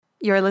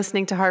You're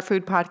listening to Heart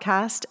Food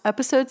Podcast,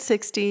 episode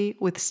 60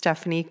 with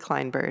Stephanie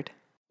Kleinbird.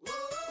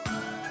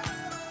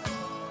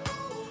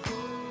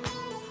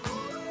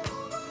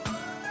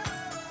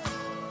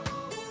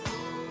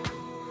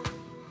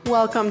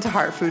 Welcome to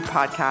Heart Food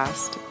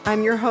Podcast.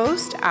 I'm your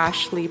host,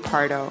 Ashley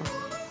Pardo,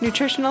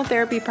 nutritional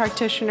therapy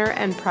practitioner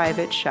and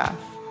private chef.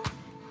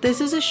 This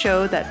is a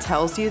show that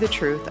tells you the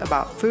truth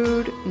about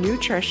food,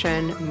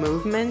 nutrition,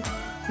 movement,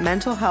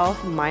 mental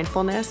health,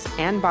 mindfulness,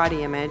 and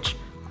body image,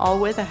 all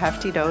with a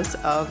hefty dose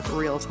of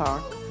real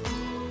talk.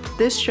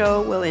 This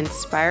show will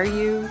inspire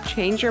you,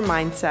 change your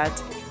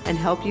mindset, and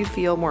help you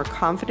feel more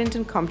confident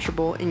and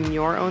comfortable in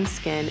your own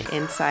skin,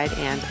 inside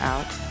and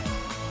out.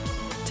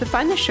 To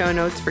find the show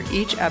notes for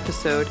each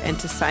episode and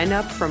to sign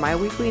up for my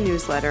weekly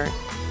newsletter,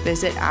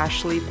 visit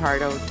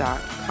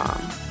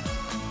ashleypardo.com.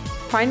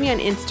 Find me on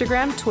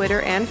Instagram, Twitter,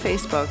 and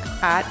Facebook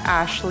at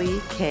Ashley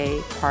K.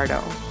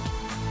 Pardo.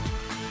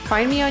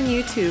 Find me on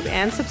YouTube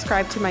and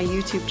subscribe to my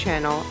YouTube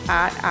channel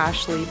at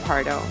Ashley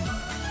Pardo.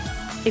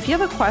 If you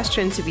have a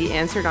question to be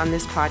answered on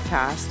this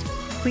podcast,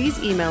 please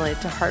email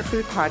it to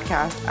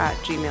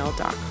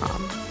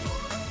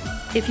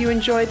heartfoodpodcast@gmail.com. If you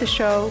enjoyed the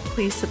show,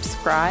 please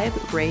subscribe,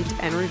 rate,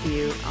 and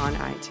review on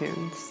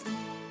iTunes.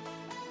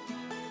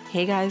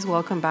 Hey guys,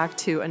 welcome back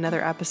to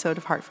another episode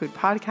of Heart Food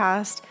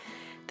Podcast.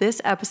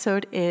 This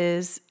episode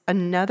is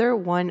another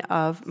one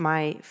of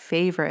my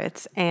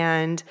favorites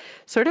and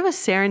sort of a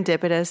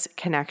serendipitous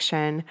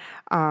connection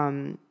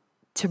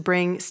to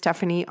bring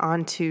Stephanie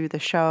onto the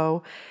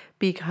show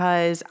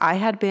because I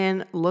had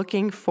been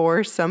looking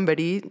for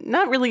somebody,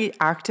 not really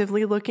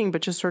actively looking,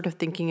 but just sort of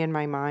thinking in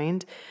my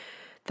mind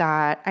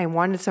that I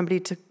wanted somebody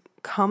to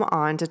come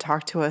on to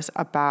talk to us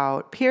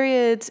about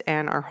periods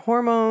and our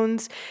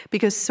hormones,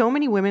 because so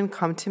many women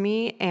come to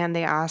me and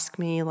they ask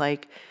me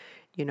like,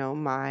 you know,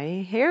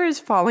 my hair is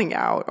falling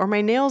out or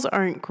my nails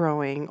aren't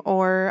growing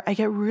or I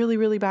get really,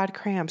 really bad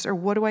cramps or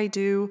what do I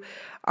do?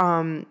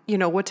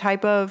 What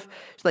type of,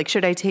 like,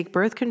 should I take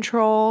birth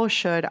control?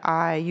 Should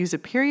I use a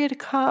period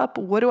cup?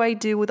 What do I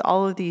do with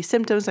all of these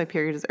symptoms? My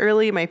period is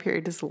early, my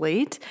period is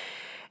late.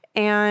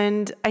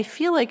 And I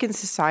feel like in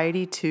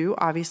society too,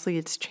 obviously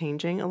it's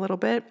changing a little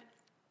bit,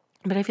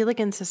 but I feel like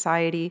in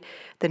society,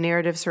 the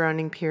narrative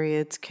surrounding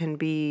periods can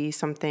be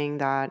something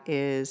that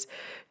is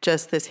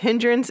just this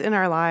hindrance in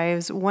our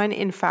lives, when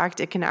in fact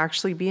it can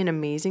actually be an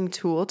amazing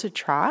tool to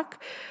track,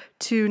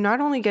 to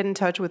not only get in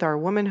touch with our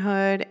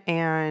womanhood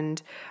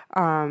and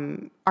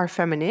our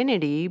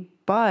femininity,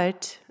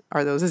 but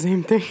are those the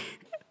same thing?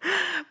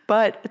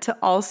 But to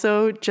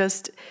also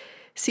just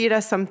see it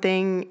as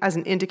something, as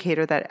an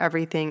indicator that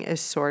everything is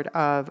sort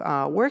of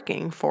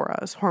working for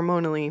us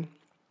hormonally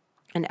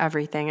and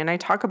everything. And I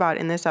talk about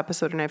in this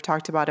episode, and I've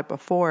talked about it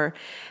before,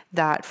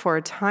 that for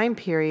a time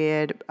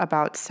period,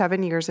 about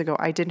 7 years ago,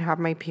 I didn't have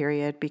my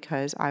period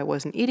because I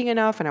wasn't eating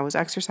enough and I was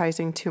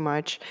exercising too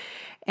much.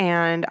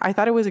 And I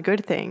thought it was a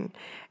good thing.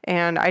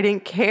 And I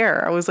didn't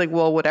care. I was like,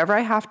 well, whatever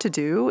I have to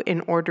do in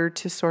order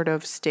to sort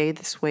of stay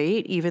this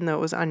weight, even though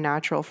it was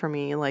unnatural for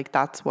me, like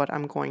that's what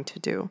I'm going to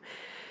do.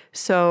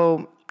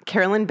 So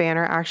Carolyn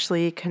Banner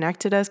actually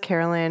connected us.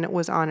 Carolyn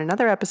was on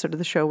another episode of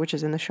the show, which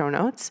is in the show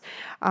notes.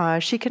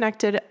 She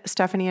connected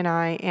Stephanie and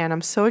I, and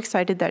I'm so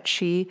excited that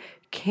she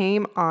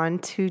came on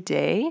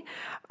today.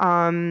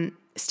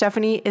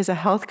 Stephanie is a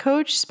health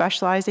coach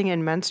specializing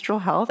in menstrual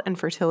health and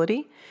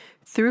fertility.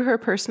 Through her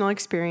personal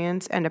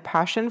experience and a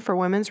passion for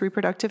women's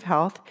reproductive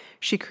health,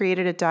 she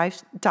created a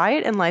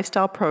diet and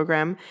lifestyle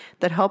program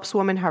that helps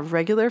women have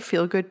regular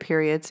feel-good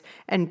periods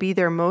and be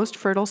their most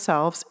fertile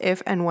selves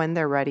if and when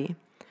they're ready.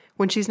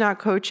 When she's not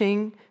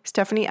coaching,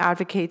 Stephanie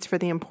advocates for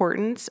the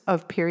importance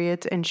of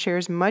periods and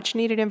shares much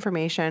needed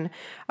information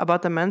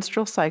about the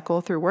menstrual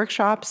cycle through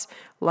workshops,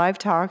 live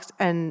talks,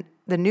 and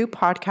the new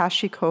podcast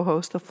she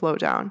co-hosts, The Flow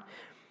Down.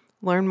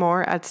 Learn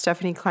more at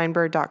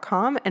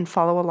stephaniekleinbird.com and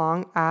follow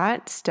along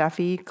at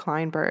Steffi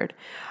Kleinbird.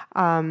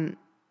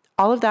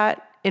 All of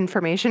that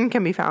information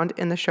can be found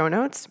in the show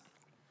notes.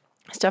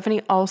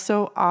 Stephanie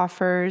also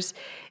offers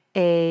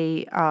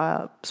a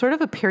sort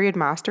of a period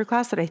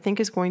masterclass that I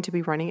think is going to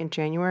be running in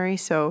January.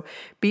 So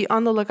be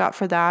on the lookout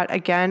for that.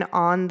 Again,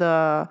 on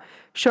the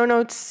show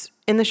notes,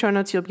 in the show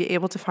notes, you'll be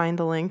able to find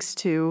the links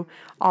to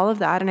all of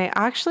that. And I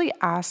actually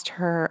asked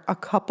her a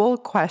couple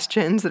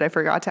questions that I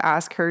forgot to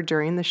ask her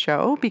during the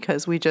show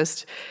because we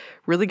just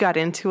really got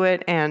into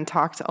it and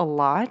talked a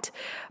lot.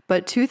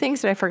 But two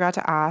things that I forgot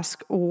to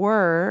ask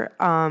were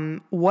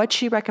what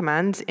she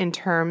recommends in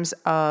terms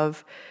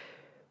of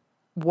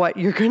what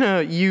you're going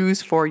to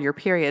use for your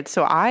period.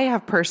 So I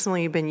have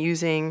personally been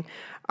using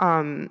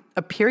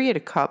a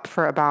period cup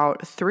for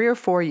about 3 or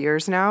 4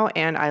 years now,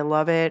 and I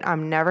love it.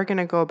 I'm never going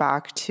to go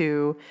back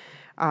to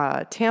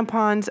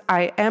tampons.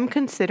 I am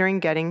considering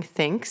getting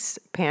Thinx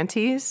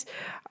panties,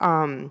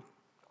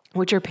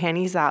 which are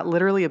panties that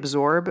literally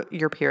absorb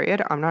your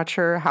period. I'm not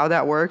sure how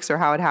that works or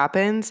how it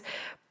happens,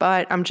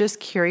 but I'm just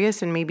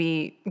curious and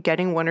maybe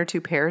getting 1 or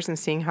 2 pairs and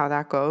seeing how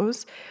that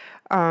goes.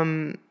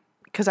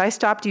 because I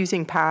stopped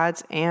using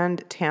pads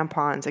and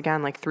tampons,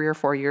 again, like 3 or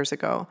 4 years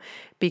ago,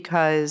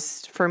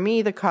 because for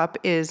me, the cup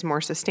is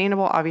more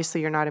sustainable.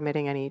 Obviously, you're not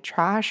emitting any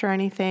trash or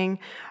anything.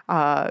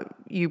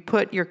 You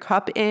put your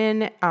cup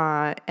in,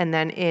 and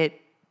then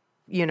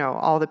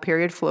all the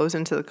period flows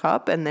into the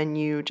cup, and then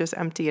you just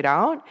empty it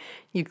out.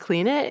 You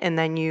clean it, and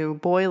then you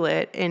boil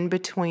it in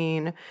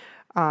between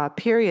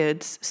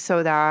periods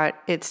so that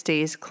it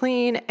stays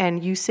clean,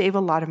 and you save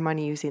a lot of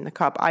money using the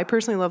cup. I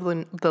personally love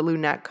the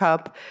Lunette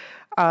cup.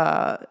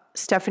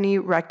 Stephanie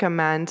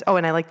recommends,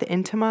 and I like the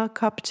Intima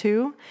cup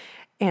too.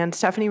 And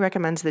Stephanie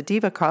recommends the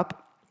Diva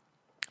cup,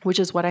 which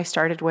is what I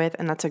started with,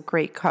 and that's a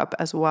great cup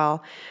as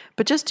well.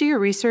 But just do your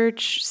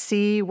research,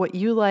 see what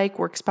you like,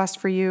 works best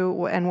for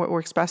you, and what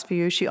works best for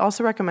you. She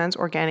also recommends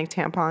organic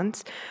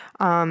tampons.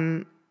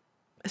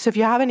 So if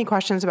you have any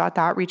questions about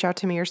that, reach out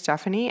to me or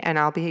Stephanie, and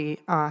I'll be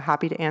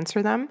happy to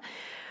answer them.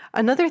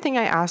 Another thing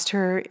I asked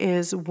her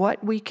is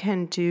what we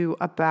can do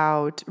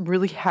about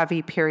really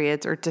heavy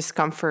periods or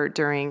discomfort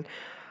during,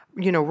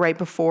 right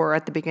before,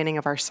 at the beginning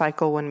of our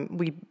cycle, when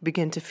we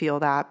begin to feel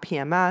that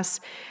PMS.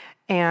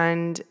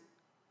 And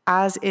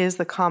as is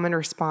the common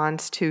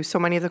response to so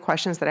many of the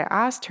questions that I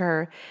asked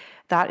her,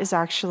 that is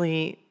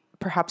actually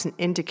perhaps an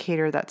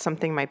indicator that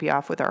something might be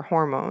off with our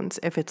hormones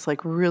if it's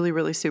like really,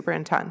 really super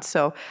intense.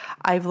 So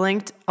I've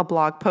linked a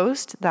blog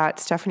post that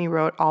Stephanie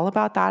wrote all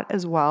about that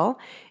as well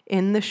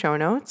in the show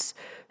notes.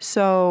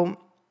 So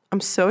I'm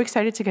so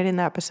excited to get in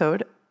the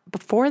episode.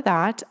 Before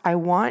that, I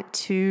want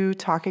to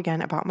talk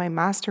again about my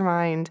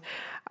mastermind.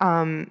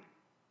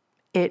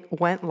 It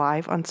went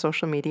live on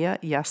social media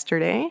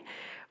yesterday,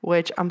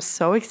 which I'm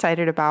so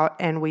excited about,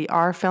 and we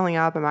are filling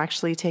up. I'm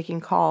actually taking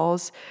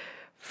calls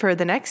for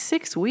the next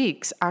 6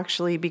 weeks,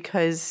 actually,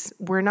 because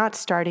we're not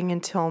starting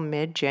until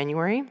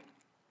mid-January,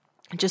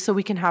 just so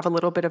we can have a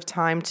little bit of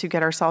time to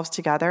get ourselves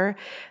together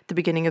at the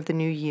beginning of the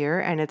new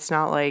year. And it's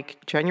not like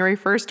January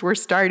 1st we're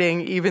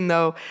starting, even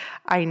though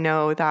I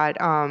know that,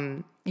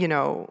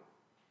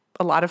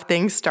 a lot of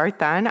things start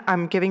then.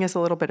 I'm giving us a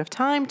little bit of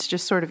time to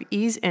just sort of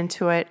ease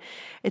into it.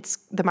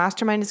 The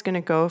mastermind is going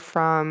to go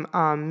from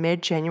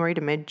mid-January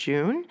to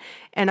mid-June,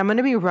 and I'm going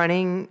to be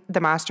running the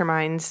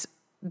masterminds.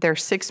 They're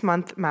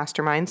 6-month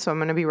masterminds, so I'm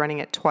going to be running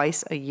it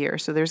twice a year.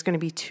 So there's going to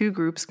be 2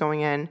 groups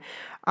going in,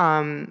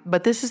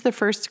 but this is the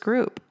first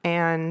group,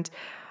 and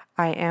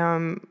I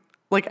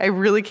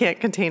really can't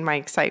contain my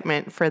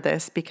excitement for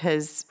this,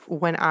 because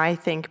when I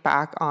think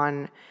back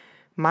on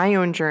my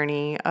own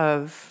journey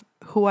of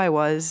who I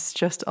was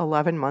just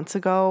 11 months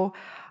ago,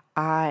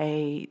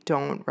 I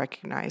don't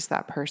recognize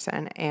that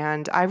person.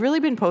 And I've really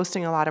been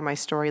posting a lot of my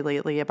story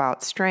lately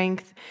about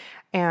strength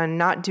and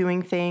not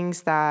doing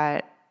things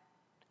that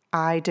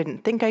I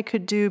didn't think I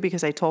could do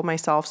because I told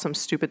myself some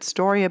stupid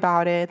story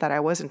about it, that I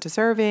wasn't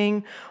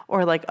deserving,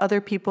 or like other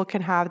people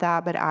can have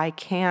that, but I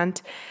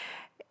can't.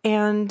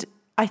 And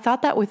I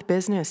thought that with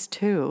business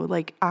too.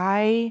 Like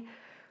I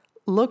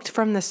looked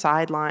from the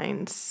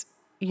sidelines,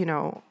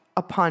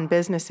 upon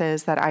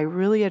businesses that I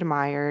really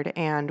admired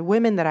and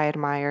women that I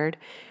admired.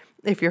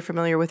 If you're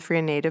familiar with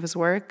Freya Native's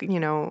work,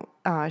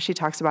 she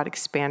talks about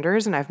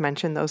expanders, and I've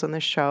mentioned those on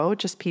the show,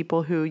 just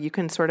people who you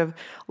can sort of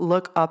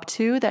look up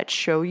to that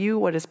show you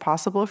what is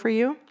possible for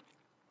you.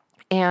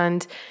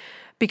 And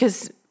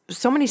because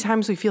so many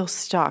times we feel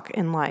stuck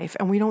in life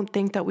and we don't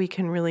think that we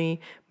can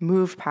really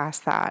move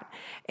past that.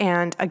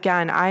 And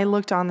again, I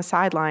looked on the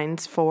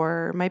sidelines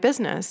for my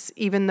business,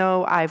 even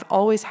though I've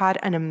always had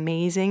an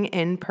amazing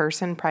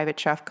in-person private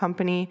chef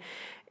company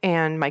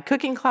and my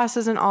cooking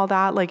classes and all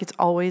that. Like it's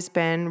always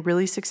been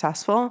really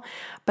successful,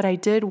 but I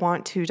did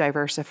want to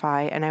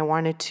diversify, and I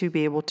wanted to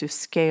be able to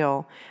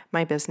scale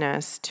my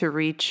business to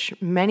reach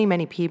many,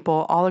 many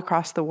people all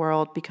across the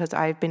world, because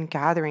I've been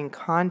gathering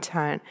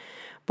content,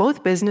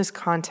 both business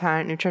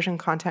content, nutrition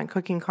content,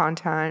 cooking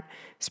content,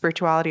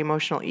 spirituality,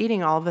 emotional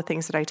eating, all of the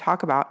things that I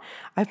talk about.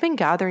 I've been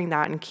gathering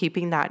that and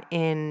keeping that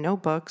in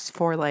notebooks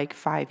for like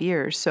 5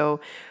 years.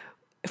 So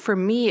for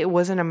me, it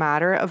wasn't a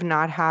matter of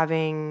not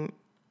having,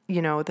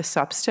 the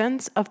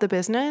substance of the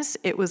business.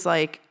 It was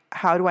like,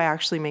 how do I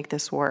actually make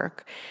this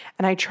work?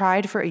 And I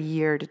tried for a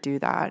year to do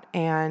that,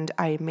 and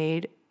I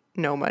made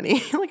no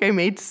money. Like I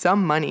made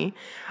some money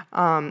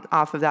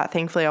off of that.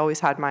 Thankfully, I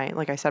always had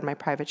my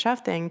private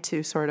chef thing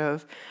to sort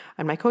of,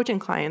 and my coaching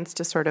clients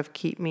to sort of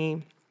keep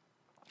me,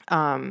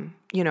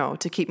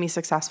 to keep me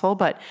successful.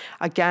 But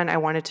again, I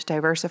wanted to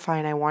diversify,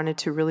 and I wanted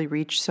to really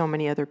reach so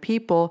many other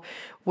people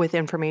with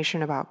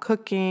information about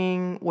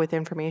cooking, with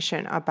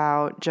information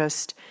about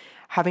just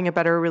having a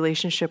better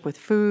relationship with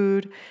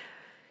food,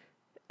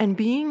 and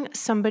being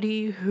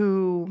somebody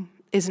who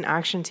is an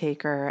action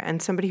taker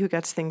and somebody who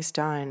gets things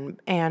done.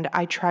 And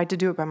I tried to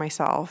do it by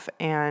myself.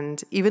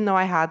 And even though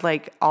I had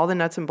like all the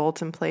nuts and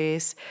bolts in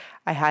place,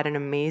 I had an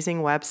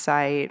amazing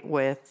website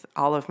with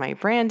all of my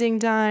branding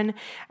done.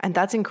 And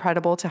that's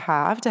incredible to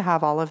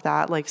have all of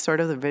that, like sort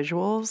of the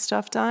visual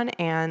stuff done,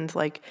 and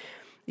like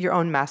your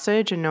own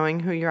message and knowing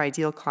who your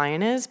ideal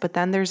client is. But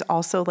then there's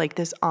also like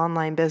this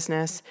online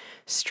business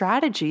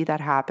strategy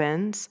that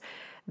happens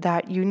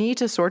that you need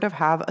to sort of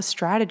have a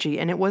strategy.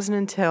 And it wasn't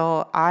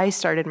until I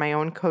started my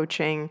own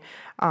coaching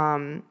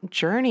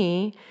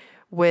journey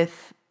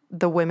with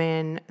the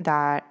women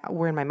that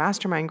were in my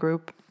mastermind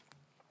group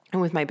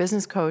and with my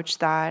business coach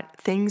that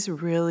things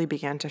really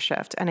began to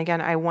shift. And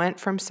again, I went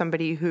from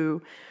somebody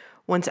who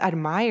once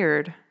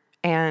admired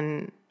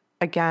and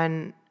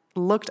again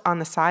looked on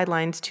the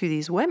sidelines to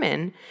these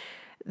women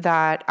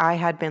that I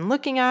had been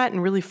looking at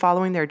and really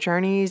following their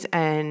journeys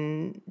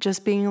and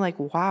just being like,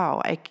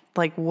 wow,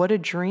 what a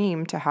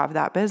dream to have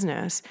that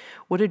business.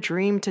 What a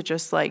dream to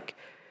just like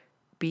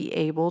be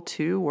able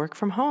to work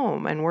from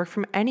home and work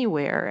from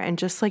anywhere and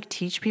just like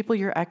teach people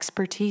your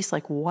expertise.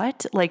 Like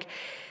what? Like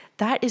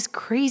that is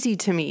crazy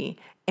to me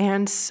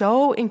and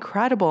so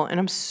incredible. And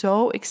I'm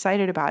so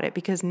excited about it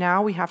because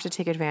now we have to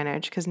take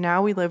advantage because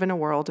now we live in a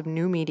world of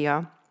new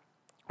media.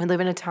 We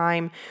live in a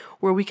time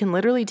where we can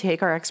literally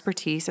take our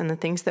expertise and the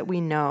things that we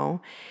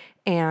know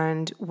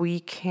and we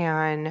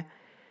can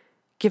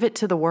give it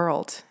to the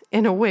world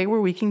in a way where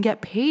we can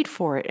get paid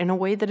for it, in a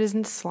way that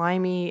isn't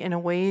slimy, in a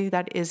way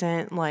that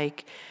isn't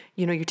like,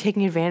 you're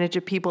taking advantage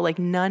of people, like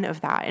none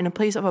of that. In a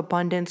place of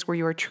abundance where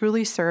you are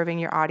truly serving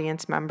your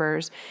audience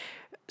members,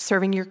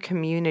 serving your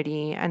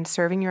community and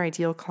serving your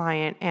ideal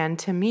client. And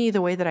to me,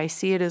 the way that I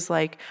see it is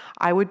like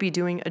I would be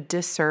doing a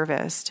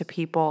disservice to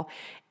people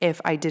if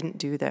I didn't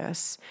do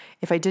this,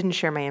 if I didn't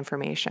share my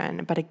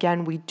information. But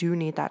again, we do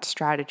need that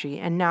strategy.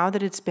 And now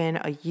that it's been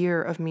a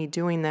year of me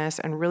doing this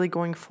and really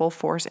going full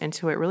force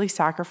into it, really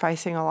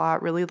sacrificing a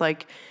lot, really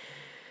like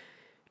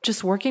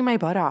just working my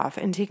butt off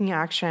and taking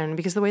action,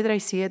 because the way that I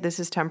see it, this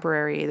is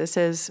temporary.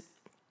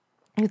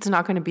 It's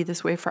not going to be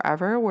this way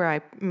forever where I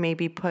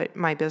maybe put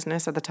my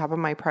business at the top of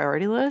my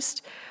priority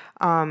list.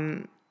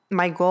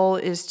 My goal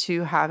is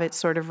to have it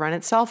sort of run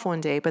itself one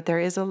day, but there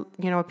is a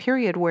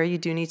period where you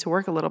do need to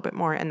work a little bit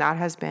more. And that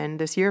has been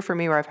this year for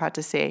me where I've had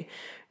to say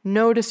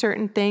no to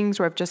certain things,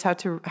 where I've just have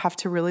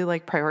to really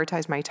like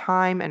prioritize my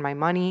time and my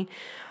money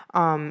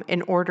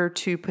in order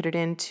to put it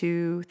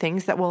into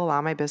things that will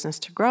allow my business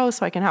to grow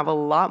so I can have a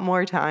lot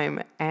more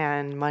time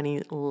and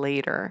money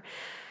later.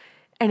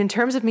 And in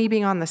terms of me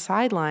being on the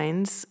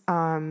sidelines,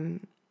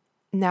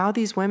 now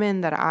these women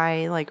that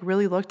I like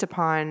really looked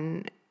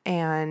upon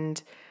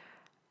and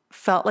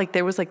felt like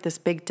there was like this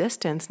big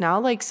distance. Now,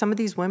 like some of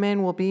these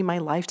women will be my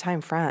lifetime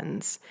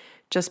friends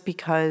just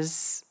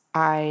because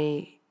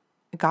I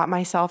got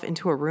myself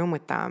into a room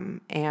with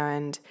them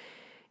and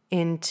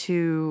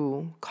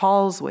into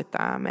calls with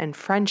them and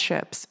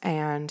friendships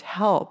and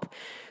help.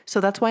 So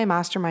that's why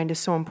Mastermind is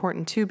so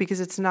important too, because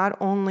it's not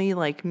only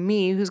like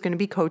me who's going to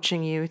be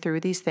coaching you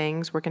through these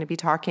things. We're going to be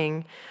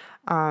talking,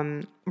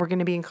 we're going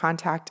to be in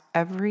contact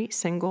every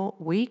single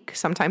week,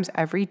 sometimes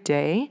every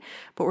day,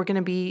 but we're going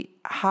to be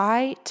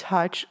high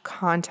touch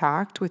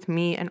contact with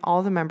me and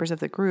all the members of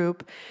the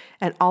group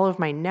and all of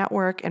my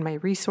network and my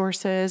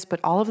resources, but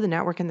all of the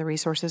network and the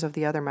resources of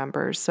the other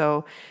members.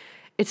 So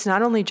it's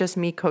not only just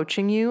me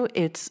coaching you,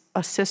 it's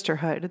a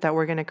sisterhood that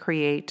we're going to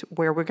create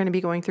where we're going to be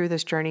going through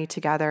this journey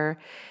together.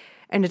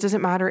 And it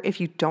doesn't matter if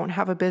you don't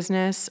have a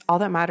business. All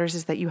that matters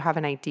is that you have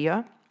an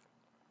idea,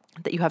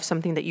 that you have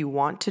something that you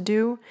want to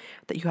do,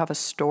 that you have a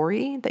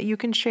story that you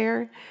can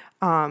share.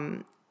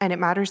 And it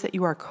matters that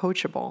you are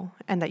coachable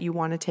and that you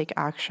want to take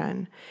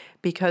action.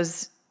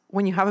 Because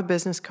when you have a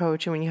business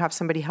coach and when you have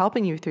somebody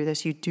helping you through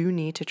this, you do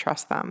need to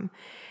trust them.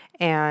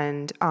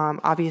 And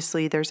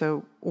obviously there's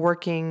a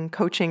working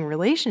coaching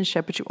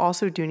relationship, but you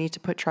also do need to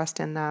put trust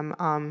in them.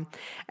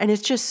 And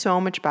it's just so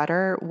much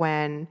better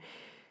when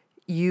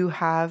you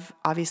have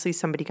obviously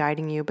somebody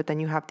guiding you, but then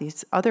you have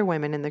these other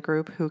women in the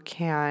group who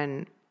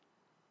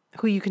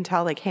you can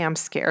tell like, hey, I'm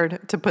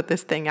scared to put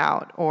this thing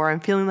out, or I'm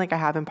feeling like I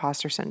have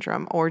imposter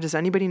syndrome, or does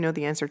anybody know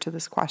the answer to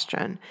this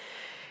question?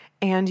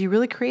 And you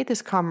really create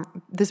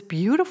this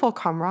beautiful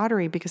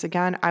camaraderie because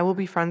again, I will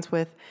be friends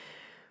with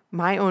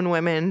my own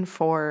women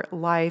for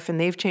life, and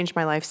they've changed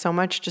my life so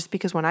much just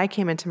because when I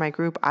came into my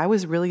group, I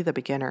was really the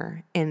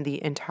beginner in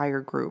the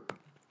entire group,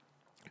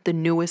 the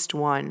newest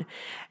one.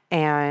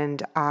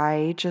 And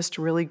I just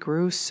really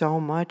grew so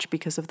much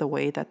because of the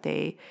way that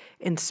they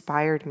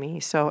inspired me.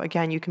 So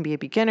again, you can be a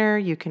beginner,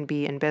 you can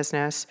be in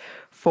business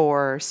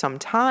for some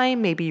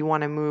time. Maybe you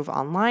want to move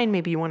online.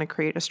 Maybe you want to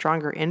create a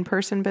stronger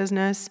in-person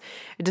business.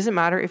 It doesn't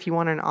matter if you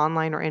want an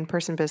online or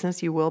in-person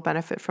business, you will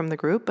benefit from the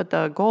group. But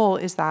the goal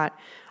is that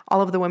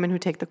all of the women who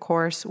take the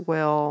course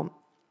will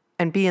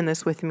and be in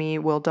this with me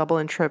will double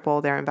and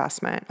triple their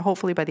investment.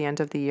 Hopefully by the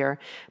end of the year,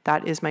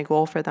 that is my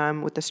goal for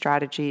them with the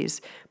strategies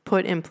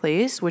put in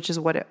place, which is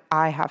what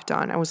I have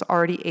done. I was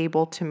already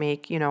able to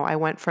make, I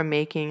went from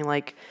making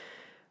like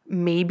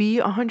maybe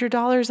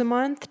 $100 a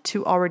month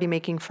to already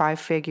making 5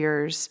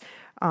 figures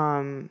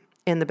in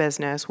the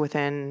business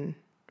within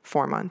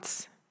 4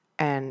 months.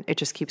 And it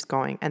just keeps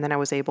going. And then I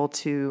was able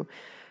to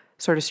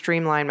sort of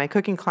streamline my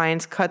cooking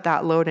clients, cut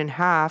that load in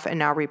half, and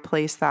now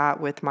replace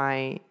that with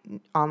my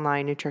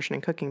online nutrition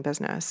and cooking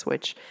business,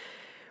 which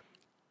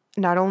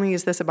not only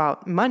is this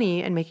about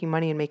money and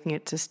making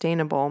it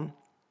sustainable,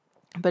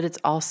 but it's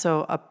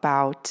also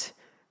about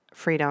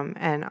freedom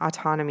and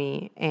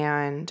autonomy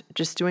and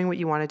just doing what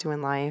you want to do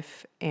in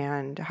life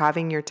and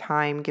having your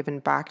time given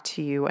back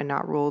to you and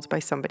not ruled by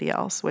somebody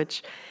else,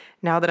 which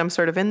now that I'm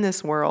sort of in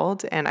this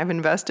world and I've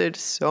invested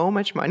so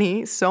much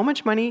money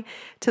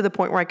to the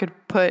point where I could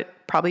put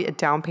probably a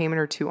down payment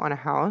or two on a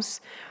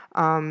house.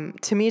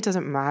 To me, it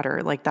doesn't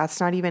matter. Like, that's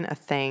not even a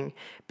thing,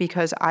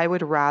 because I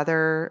would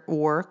rather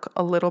work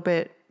a little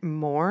bit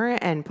more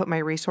and put my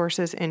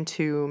resources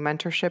into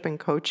mentorship and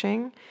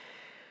coaching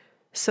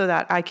so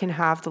that I can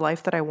have the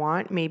life that I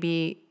want,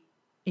 maybe,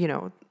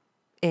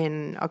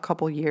 in a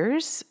couple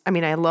years. I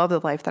mean, I love the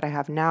life that I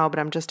have now, but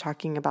I'm just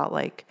talking about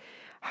like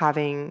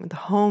having the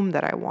home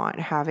that I want,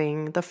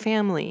 having the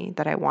family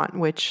that I want,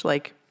 which,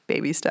 like,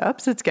 baby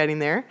steps, it's getting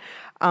there.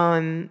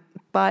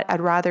 But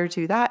I'd rather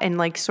do that and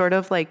like sort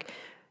of like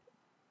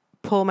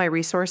pull my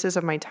resources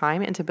of my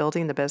time into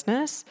building the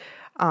business,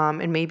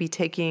 and maybe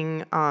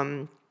taking,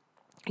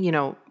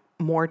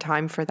 more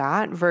time for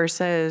that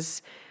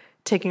versus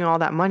taking all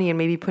that money and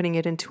maybe putting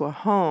it into a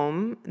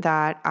home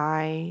that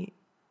I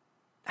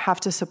have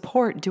to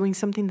support doing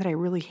something that I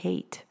really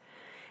hate.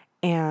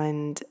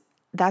 And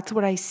that's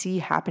what I see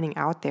happening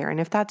out there. And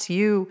if that's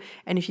you,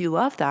 and if you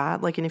love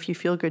that, like, and if you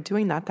feel good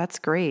doing that, that's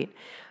great.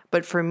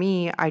 But for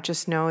me, I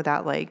just know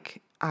that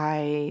like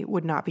I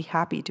would not be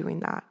happy doing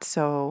that.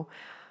 So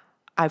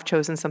I've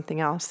chosen something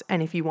else.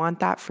 And if you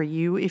want that for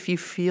you, if you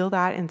feel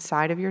that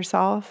inside of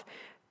yourself,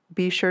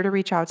 be sure to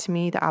reach out to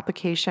me. The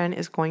application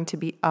is going to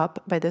be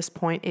up by this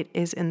point. It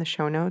is in the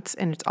show notes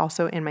and it's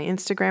also in my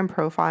Instagram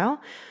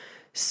profile.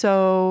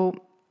 So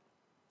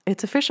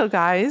it's official,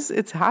 guys.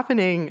 It's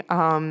happening.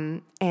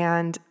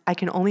 And I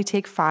can only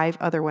take 5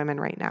 other women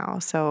right now.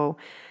 So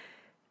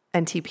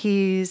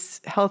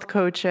NTPs, health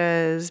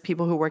coaches,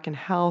 people who work in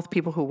health,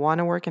 people who want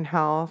to work in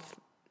health.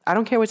 I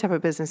don't care what type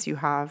of business you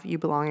have, you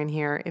belong in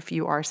here if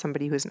you are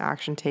somebody who's an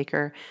action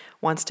taker,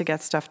 wants to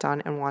get stuff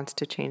done, and wants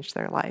to change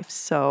their life.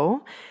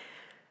 So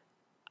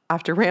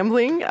after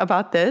rambling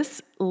about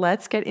this,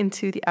 let's get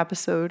into the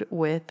episode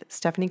with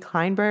Stephanie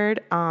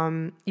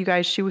Kleinbird. You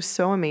guys, she was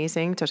so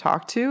amazing to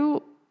talk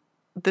to.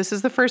 This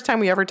is the first time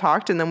we ever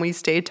talked, and then we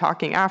stayed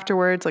talking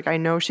afterwards. Like, I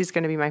know she's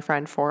going to be my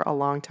friend for a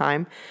long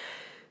time.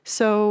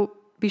 So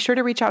be sure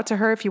to reach out to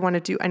her if you want to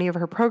do any of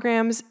her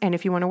programs. And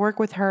if you want to work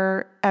with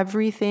her,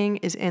 everything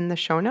is in the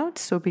show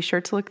notes. So be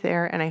sure to look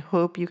there. And I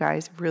hope you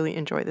guys really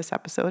enjoy this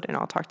episode, and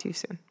I'll talk to you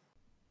soon.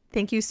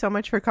 Thank you so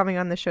much for coming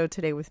on the show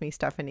today with me,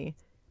 Stephanie.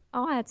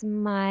 Oh, it's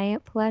my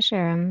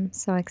pleasure. I'm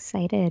so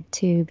excited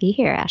to be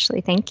here,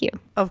 Ashley. Thank you.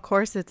 Of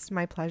course, it's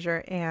my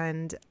pleasure.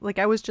 And like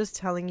I was just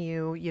telling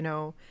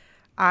you,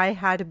 I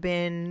had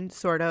been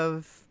sort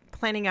of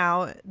planning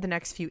out the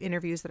next few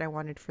interviews that I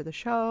wanted for the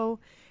show,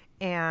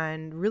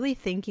 and really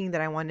thinking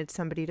that I wanted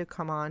somebody to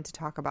come on to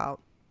talk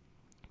about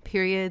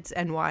periods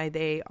and why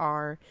they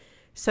are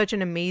such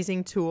an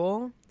amazing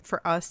tool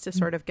for us to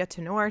sort of get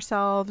to know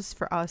ourselves,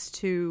 for us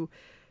to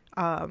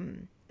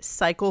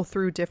cycle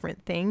through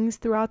different things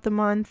throughout the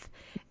month.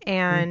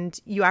 And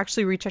you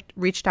actually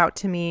reached out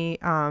to me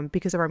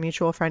because of our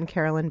mutual friend,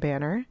 Carolyn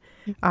Banner,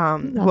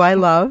 who I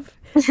love.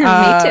 Me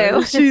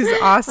too. She's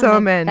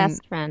awesome. My and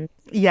best friend.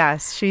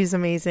 Yes, she's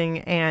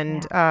amazing.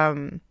 And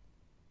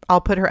I'll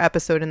put her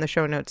episode in the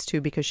show notes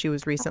too, because she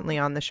was recently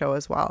on the show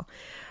as well.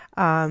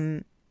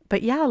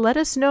 But yeah, let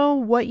us know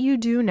what you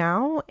do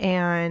now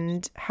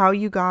and how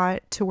you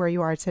got to where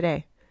you are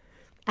today.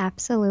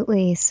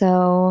 Absolutely.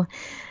 So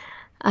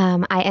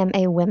I am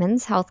a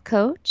women's health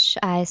coach.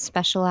 I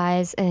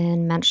specialize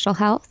in menstrual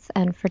health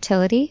and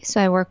fertility.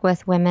 So I work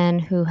with women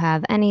who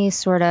have any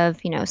sort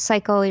of,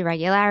 cycle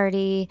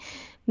irregularity,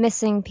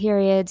 missing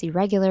periods,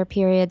 irregular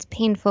periods,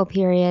 painful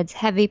periods,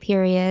 heavy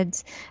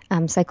periods,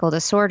 cycle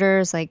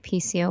disorders like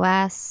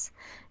PCOS,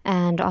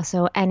 and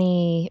also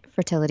any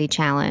fertility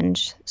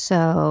challenge.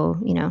 So,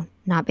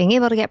 not being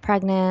able to get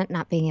pregnant,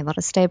 not being able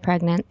to stay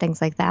pregnant,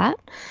 things like that.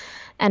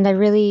 And I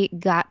really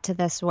got to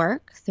this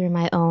work through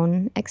my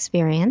own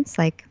experience,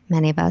 like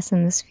many of us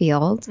in this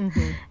field.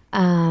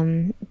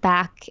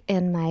 Back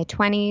in my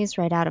 20s,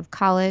 right out of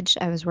college,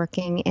 I was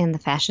working in the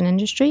fashion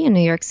industry in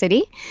New York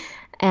City.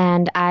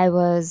 And I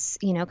was,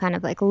 kind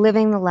of like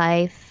living the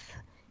life,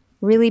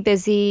 really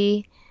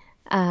busy,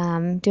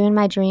 doing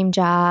my dream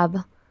job,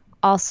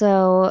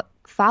 also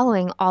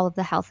following all of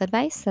the health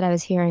advice that I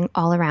was hearing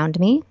all around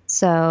me.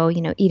 So,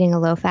 eating a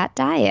low-fat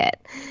diet,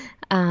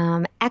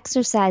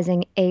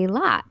 exercising a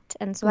lot.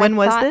 And so when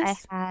was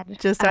this?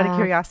 Just out of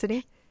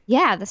curiosity?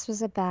 Yeah, this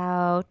was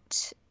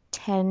about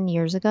 10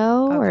 years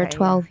ago or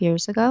 12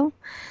 years ago.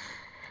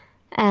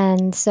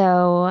 And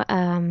so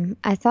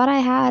I thought I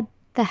had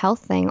the health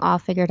thing all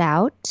figured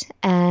out.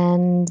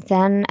 And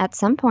then at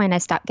some point I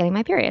stopped getting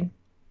my period.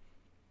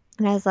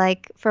 And I was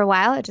like, for a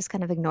while, I just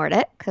kind of ignored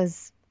it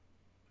because,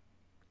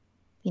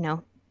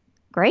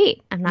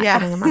 great. I'm not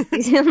getting a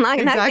monthly. I'm not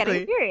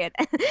getting a period.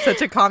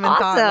 Such a common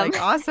thought.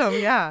 Like, awesome.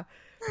 Yeah.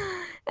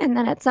 And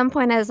then at some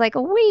point I was like,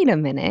 wait a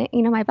minute,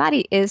 my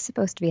body is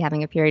supposed to be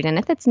having a period. And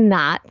if it's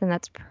not, then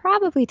that's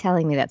probably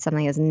telling me that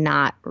something is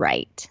not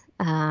right.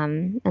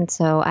 And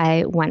so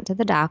I went to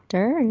the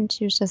doctor and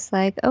she was just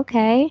like,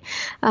 okay,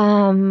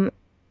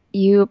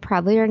 you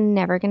probably are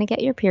never going to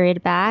get your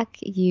period back.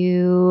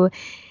 You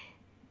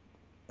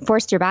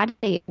forced your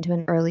body into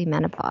an early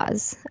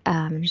menopause.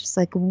 Just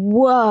like,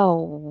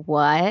 whoa,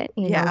 what?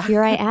 Yeah.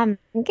 Here I am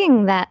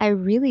thinking that I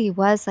really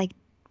was like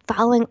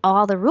following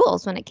all the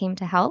rules when it came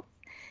to health.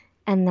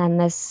 And then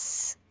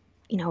this,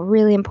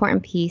 really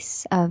important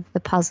piece of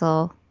the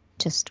puzzle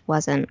just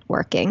wasn't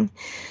working.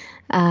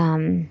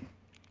 And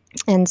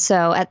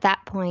so at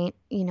that point,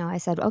 I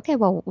said, okay,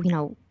 well,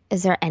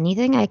 is there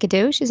anything I could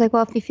do? She's like,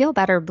 well, if you feel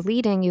better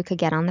bleeding, you could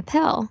get on the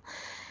pill.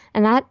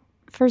 And that,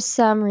 for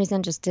some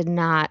reason, just did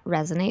not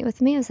resonate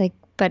with me. I was like,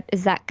 but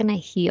is that going to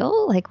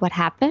heal? Like, what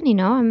happened?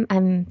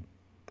 I'm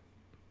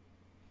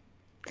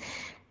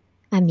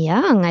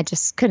young. I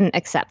just couldn't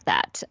accept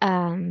that.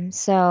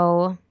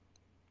 So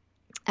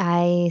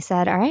I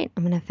said, all right,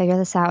 I'm going to figure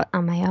this out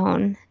on my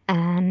own.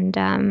 And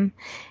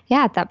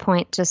at that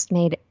point, just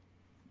made,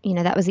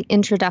 that was the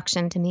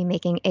introduction to me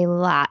making a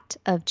lot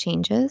of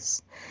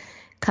changes,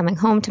 coming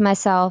home to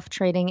myself,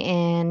 trading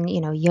in,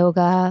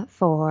 yoga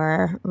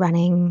for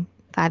running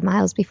 5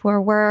 miles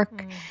before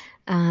work,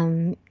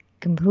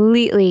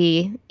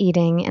 completely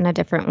eating in a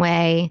different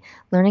way,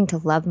 learning to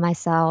love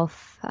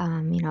myself,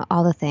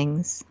 all the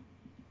things.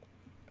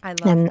 I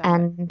love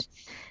that.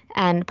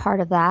 And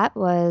part of that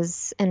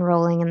was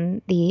enrolling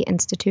in the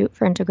Institute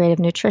for Integrative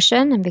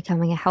Nutrition and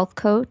becoming a health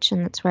coach.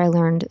 And that's where I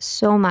learned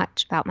so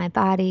much about my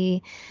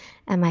body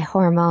and my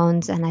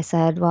hormones. And I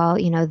said, well,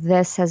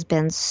 this has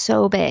been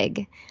so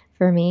big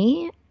for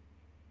me.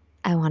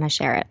 I want to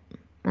share it.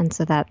 And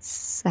so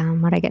that's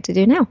what I get to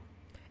do now.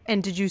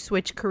 And did you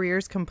switch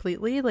careers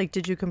completely? Like,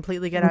 did you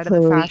completely get out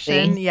of the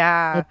fashion?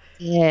 Yeah.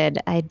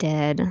 I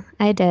did.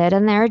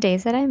 And there are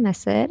days that I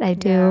miss it. I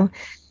do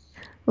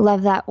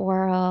love that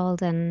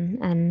world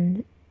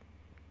and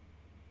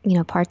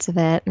parts of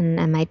it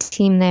and my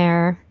team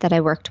there that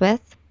I worked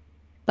with.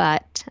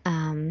 But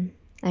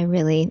I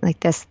really like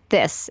this.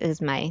 This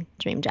is my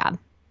dream job.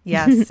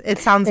 Yes, it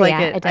sounds like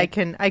it.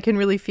 I can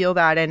really feel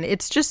that. And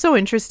it's just so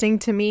interesting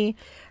to me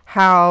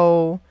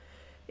how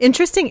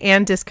interesting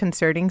and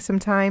disconcerting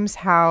sometimes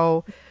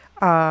how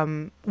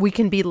we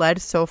can be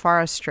led so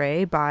far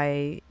astray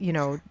by,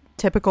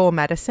 typical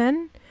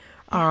medicine.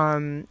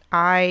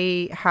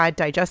 I had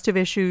digestive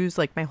issues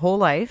like my whole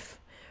life.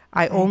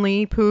 I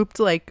only pooped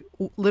like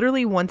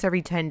literally once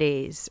every 10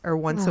 days or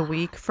once a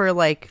week for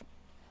like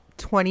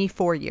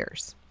 24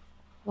 years.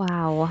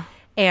 Wow.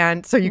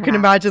 And so you can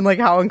imagine like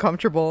how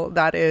uncomfortable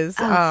that is.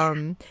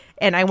 And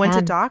I went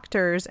to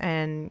doctors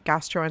and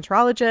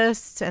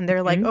gastroenterologists and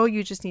they're like, oh,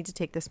 you just need to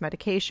take this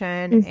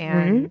medication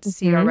and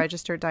see a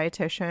registered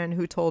dietitian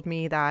who told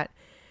me that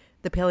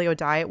the paleo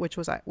diet, which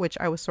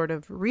I was sort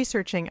of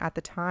researching at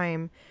the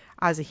time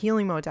as a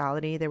healing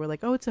modality, they were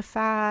like, oh, it's a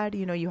fad.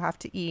 You have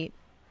to eat,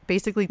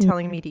 basically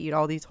telling me to eat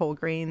all these whole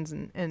grains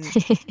and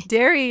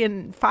dairy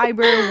and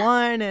fiber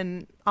one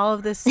and all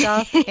of this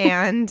stuff.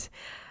 And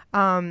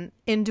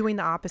in doing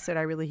the opposite,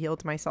 I really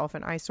healed myself.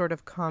 And I sort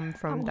of come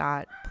from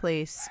that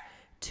place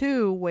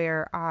too,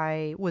 where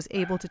I was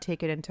able to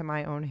take it into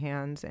my own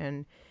hands.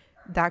 And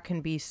that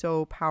can be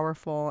so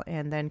powerful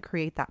and then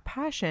create that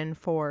passion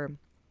for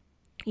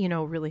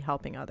really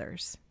helping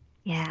others.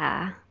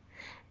 Yeah,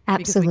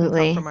 absolutely. Because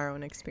we can come from our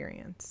own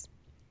experience.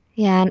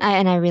 Yeah,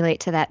 and I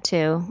relate to that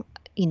too.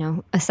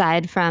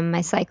 Aside from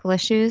my cycle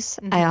issues,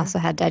 I also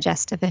had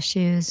digestive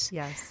issues.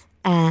 Yes.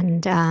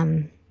 And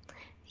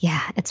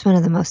it's one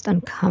of the most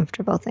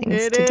uncomfortable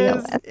things to deal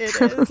with.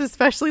 It is,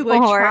 especially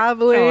like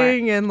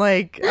traveling and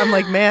like I'm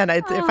like, man,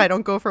 if I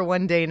don't go for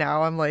one day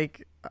now, I'm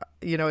like,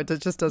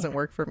 it just doesn't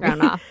work for me.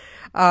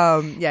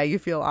 Off. You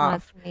feel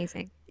off. That's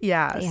amazing.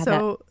 Yeah.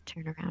 So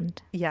turn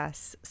around.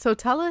 Yes. So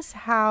tell us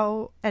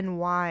how and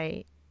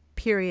why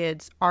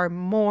periods are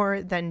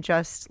more than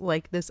just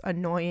like this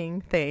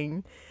annoying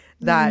thing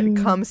that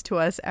comes to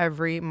us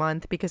every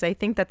month, because I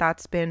think that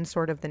that's been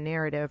sort of the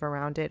narrative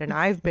around it. And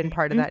I've been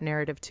part of that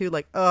narrative too.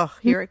 Like, oh,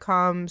 here it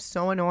comes.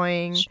 So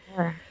annoying.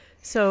 Sure.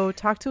 So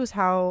talk to us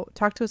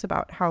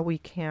about how we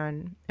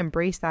can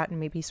embrace that and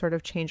maybe sort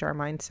of change our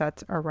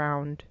mindsets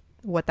around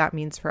what that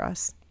means for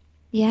us.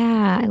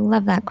 Yeah, I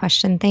love that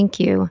question.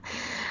 Thank you.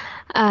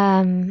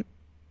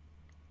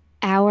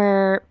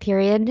 Our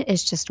period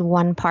is just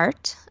one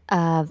part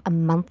of a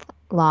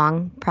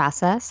month-long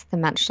process, the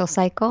menstrual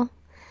cycle.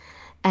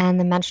 And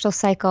the menstrual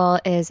cycle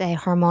is a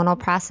hormonal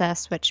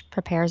process which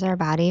prepares our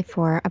body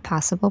for a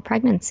possible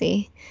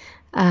pregnancy.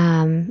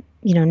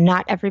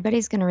 Not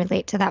everybody's going to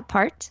relate to that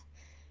part.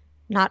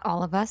 Not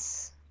all of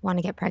us want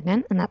to get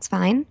pregnant, and that's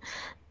fine.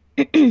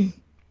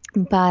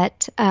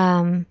 But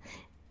our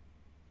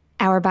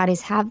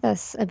bodies have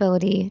this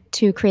ability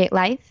to create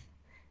life.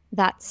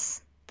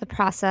 That's the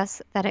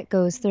process that it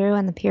goes through,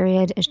 and the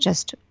period is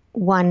just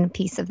one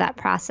piece of that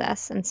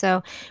process. And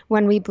so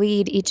when we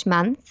bleed each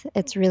month,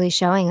 it's really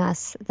showing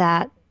us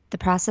that the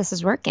process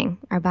is working.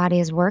 Our body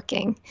is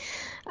working.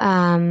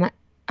 Our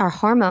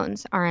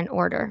hormones are in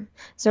order.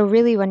 So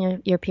really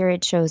when your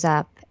period shows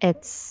up,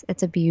 it's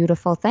a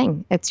beautiful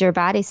thing. It's your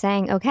body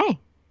saying, okay,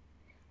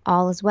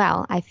 all is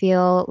well. I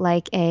feel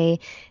like a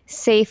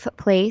safe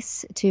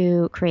place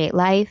to create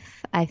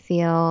life. I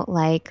feel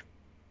like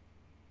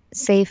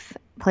safe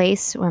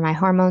place where my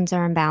hormones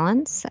are in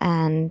balance,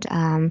 and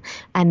I'm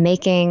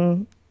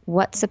making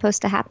what's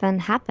supposed to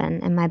happen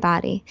in my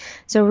body.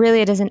 So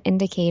really, it is an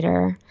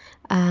indicator.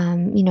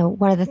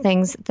 One of the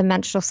things, the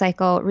menstrual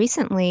cycle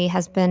recently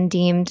has been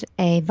deemed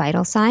a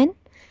vital sign.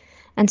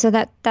 And so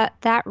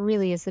that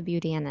really is the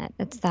beauty in it.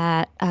 It's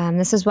that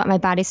this is what my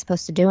body's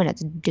supposed to do, and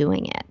it's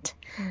doing it.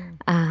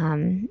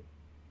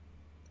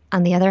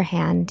 On the other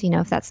hand,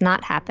 if that's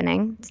not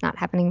happening, it's not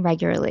happening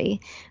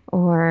regularly,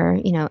 or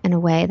in a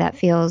way that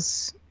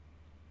feels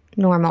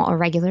normal or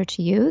regular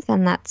to you,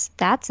 then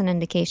that's an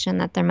indication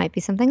that there might be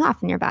something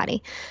off in your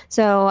body.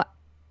 So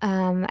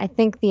I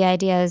think the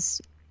idea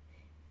is,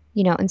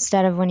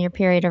 instead of when your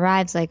period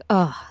arrives, like,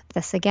 oh,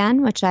 this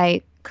again, which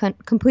I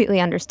completely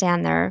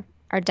understand, there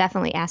are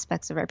definitely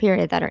aspects of our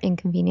period that are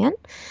inconvenient,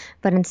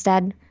 but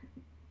instead,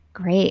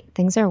 great,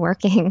 things are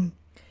working.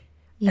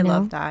 I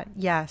love that.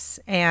 Yes.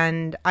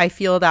 And I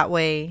feel that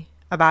way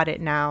about it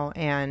now.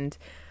 And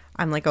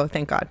I'm like, oh,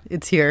 thank God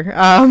it's here.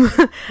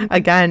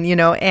 Again,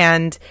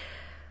 and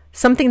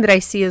something that I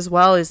see as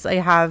well is I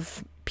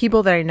have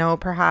people that I know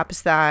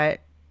perhaps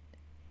that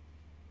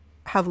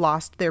have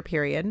lost their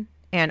period.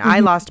 And I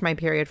lost my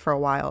period for a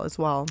while as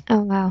well.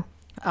 Oh, wow.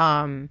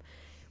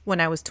 When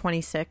I was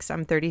 26,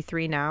 I'm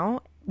 33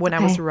 now. When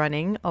I was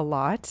running a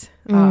lot,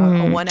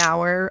 1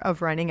 hour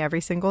of running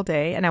every single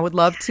day. And I would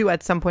love to,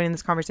 at some point in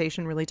this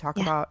conversation, really talk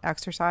about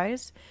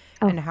exercise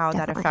and how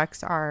that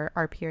affects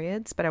our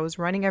periods. But I was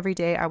running every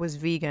day. I was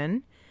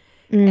vegan.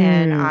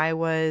 And I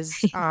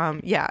was,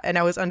 and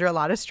I was under a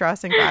lot of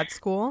stress in grad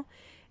school.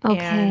 Okay.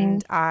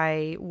 And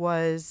I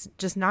was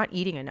just not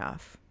eating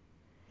enough.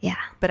 Yeah.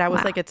 But I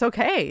was like, it's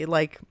okay.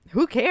 Like,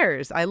 who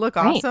cares? I look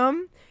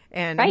awesome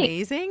and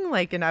amazing.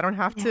 Like, and I don't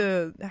have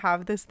to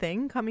have this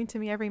thing coming to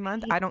me every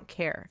month. I don't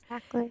care.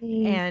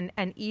 Exactly. And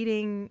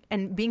eating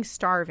and being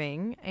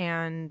starving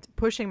and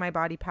pushing my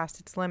body past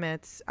its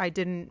limits, I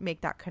didn't make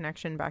that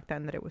connection back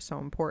then that it was so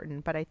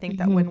important. But I think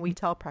that when we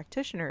tell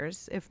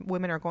practitioners, if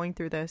women are going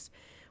through this,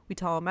 we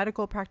tell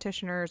medical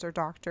practitioners or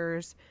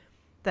doctors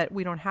that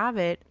we don't have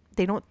it,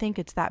 they don't think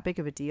it's that big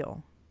of a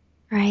deal.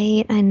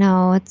 Right. I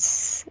know.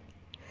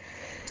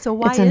 So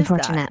why it's is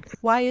unfortunate. that?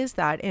 Why is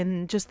that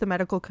in just the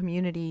medical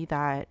community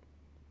that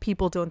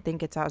people don't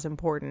think it's as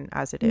important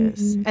as it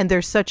is? And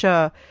there's such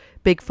a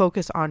big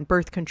focus on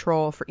birth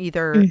control for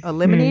either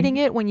eliminating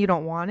it when you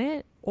don't want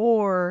it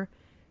or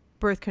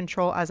birth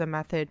control as a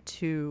method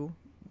to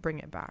bring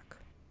it back.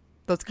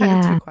 Those kind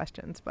of two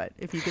questions, but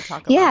if you could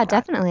talk about that.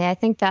 Definitely. I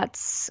think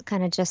that's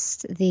kind of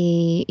just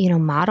the,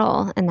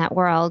 model in that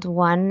world.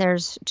 One,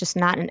 there's just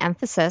not an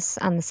emphasis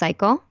on the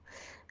cycle.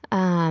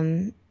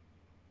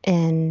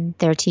 In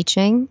their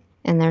teaching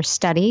and their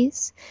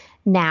studies.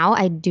 Now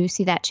I do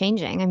see that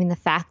changing. I mean, the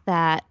fact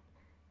that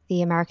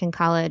the American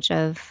College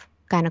of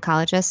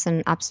Gynecologists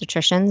and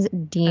Obstetricians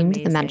deemed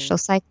the menstrual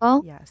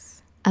cycle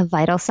a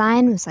vital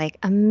sign was like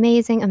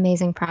amazing,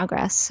 amazing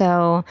progress.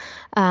 So,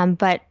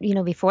 but,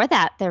 before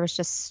that, there was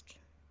just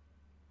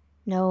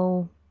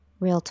no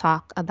real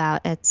talk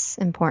about its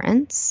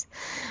importance.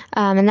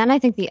 And then I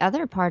think the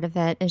other part of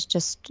it is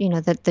just,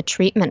 the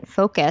treatment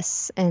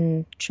focus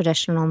in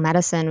traditional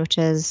medicine, which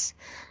is,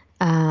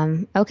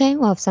 okay,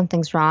 well, if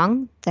something's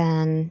wrong,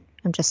 then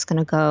I'm just going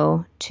to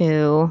go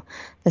to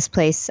this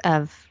place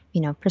of,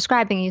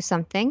 prescribing you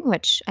something,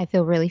 which I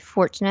feel really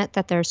fortunate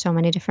that there are so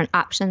many different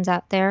options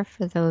out there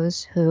for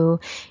those who,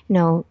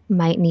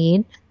 might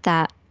need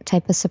that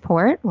type of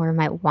support or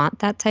might want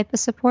that type of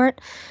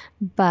support.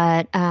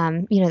 But,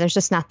 there's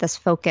just not this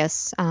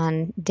focus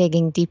on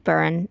digging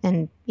deeper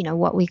and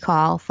what we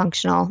call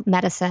functional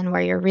medicine,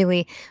 where you're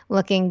really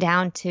looking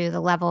down to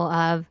the level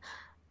of,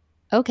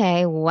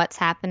 okay, what's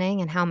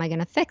happening and how am I going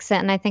to fix it?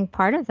 And I think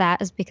part of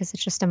that is because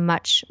it's just a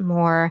much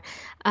more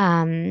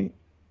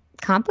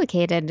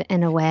complicated,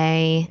 in a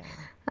way,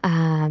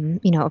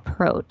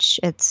 approach.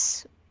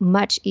 It's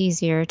much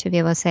easier to be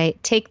able to say,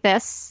 take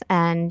this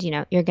and,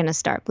 you're going to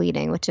start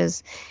bleeding, which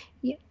is,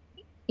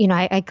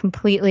 I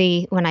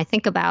completely, when I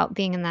think about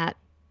being in that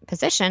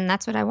position,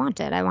 that's what I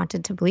wanted. I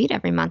wanted to bleed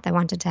every month. I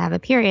wanted to have a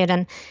period.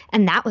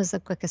 And that was the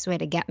quickest way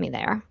to get me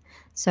there.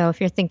 So if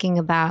you're thinking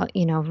about,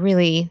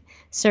 really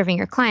serving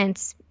your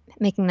clients,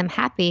 making them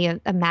happy,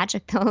 a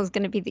magic pill is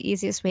going to be the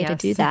easiest way to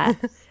do that.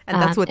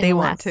 And that's what they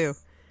want too.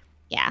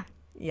 Yeah.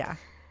 Yeah.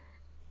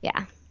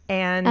 Yeah.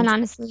 And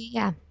honestly,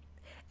 yeah.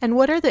 And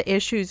what are the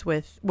issues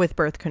with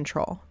birth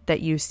control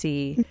that you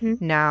see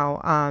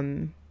now?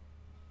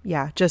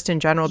 Just in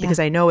general, because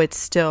I know it's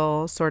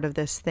still sort of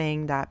this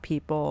thing that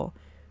people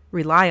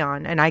rely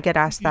on. And I get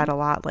asked that a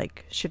lot,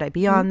 like, should I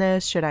be on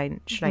this? Should I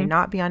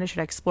not be on it? Should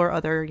I explore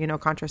other,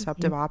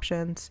 contraceptive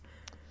options?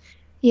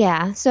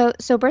 Yeah. So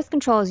birth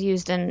control is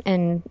used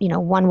in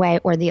one way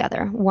or the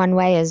other. One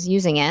way is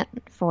using it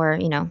for,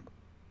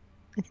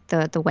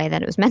 the way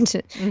that it was meant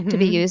to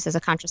be used as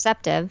a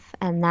contraceptive.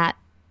 And that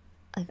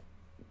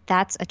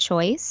that's a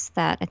choice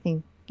that I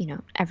think,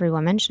 every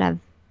woman should have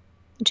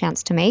a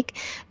chance to make.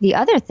 The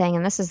other thing,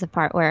 and this is the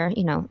part where,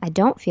 I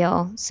don't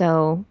feel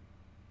so,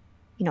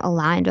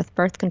 aligned with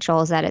birth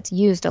control, is that it's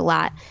used a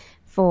lot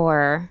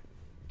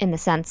in the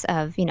sense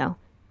of,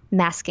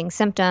 masking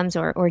symptoms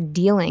or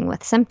dealing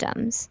with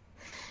symptoms.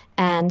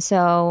 And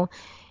so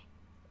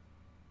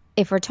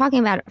if we're talking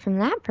about it from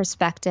that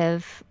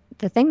perspective,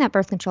 the thing that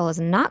birth control is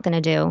not going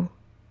to do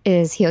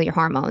is heal your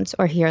hormones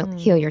or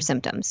heal your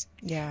symptoms.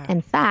 Yeah.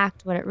 In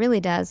fact, what it really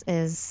does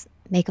is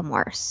make them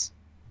worse.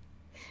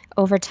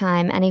 Over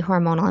time, any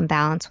hormonal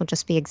imbalance will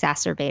just be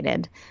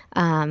exacerbated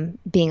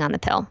being on the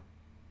pill.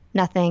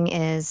 Nothing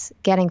is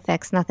getting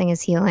fixed. Nothing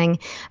is healing.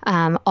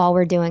 All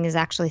we're doing is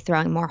actually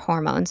throwing more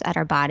hormones at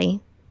our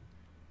body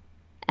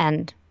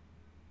and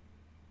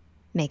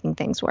making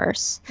things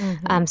worse.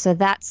 So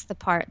that's the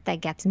part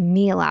that gets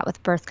me a lot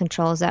with birth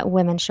control, is that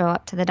women show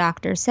up to the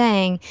doctor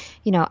saying,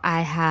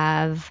 I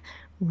have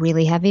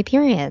really heavy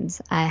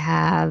periods. I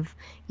have,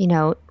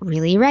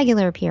 really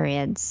irregular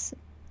periods.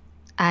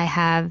 I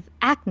have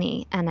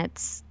acne, and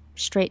it's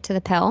straight to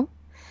the pill.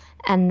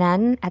 And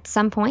then at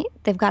some point,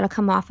 they've got to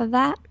come off of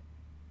that,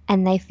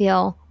 and they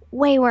feel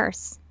way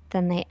worse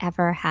than they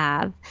ever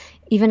have,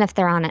 even if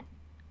they're on it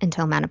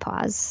until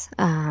menopause.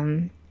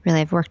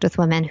 Really, I've worked with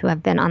women who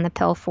have been on the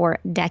pill for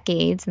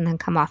decades and then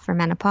come off for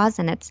menopause,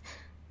 and it's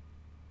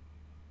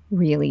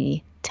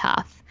really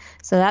tough.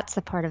 So that's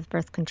the part of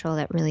birth control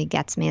that really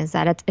gets me, is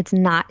that it's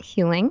not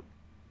healing.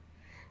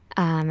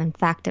 In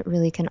fact, it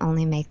really can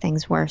only make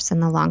things worse in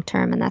the long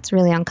term, and that's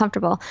really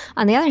uncomfortable.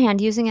 On the other hand,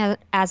 using it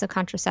as a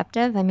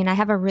contraceptive, I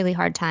have a really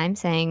hard time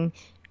saying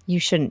you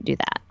shouldn't do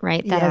that,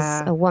 right? That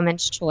is a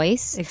woman's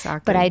choice.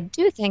 Exactly. But I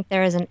do think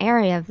there is an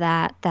area of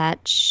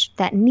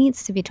that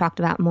needs to be talked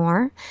about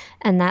more.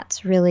 And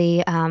that's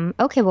really,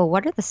 okay, well,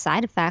 what are the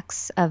side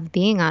effects of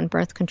being on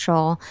birth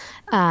control?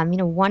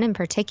 One in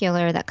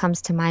particular that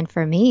comes to mind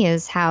for me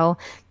is how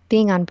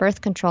being on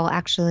birth control,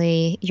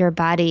 actually, your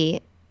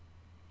body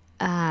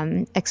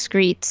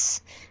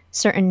excretes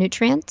certain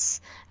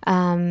nutrients,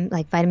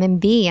 like vitamin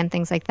B and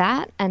things like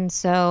that. And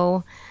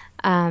so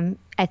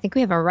I think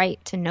we have a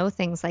right to know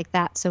things like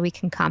that so we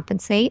can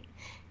compensate.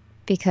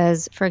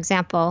 Because, for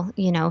example,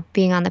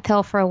 being on the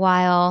pill for a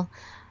while,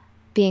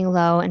 being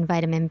low in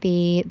vitamin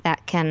B,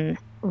 that can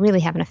really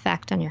have an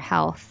effect on your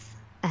health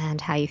and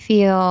how you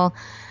feel.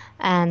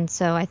 And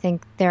so I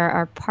think there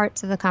are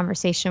parts of the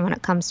conversation when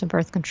it comes to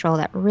birth control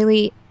that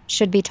really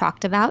should be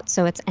talked about,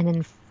 so it's an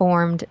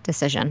informed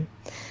decision.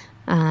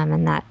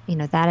 And that,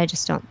 that I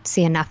just don't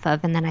see enough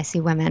of. And then I see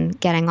women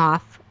getting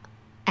off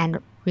and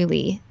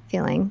really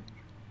feeling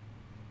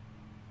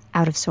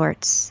out of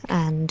sorts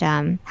and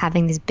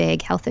having these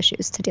big health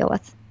issues to deal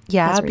with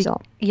as a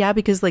result.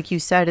 Because like you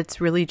said,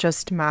 it's really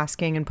just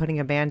masking and putting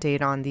a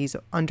Band-Aid on these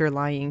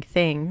underlying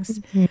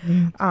things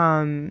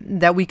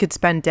that we could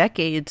spend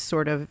decades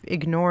sort of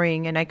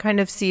ignoring. And I kind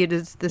of see it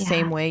as the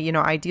same way.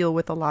 I deal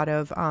with a lot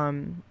of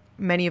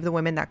many of the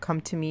women that come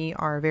to me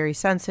are very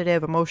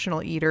sensitive,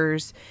 emotional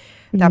eaters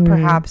that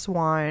perhaps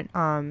want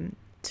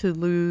to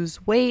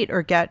lose weight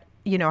or get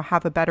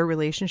have a better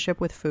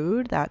relationship with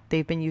food, that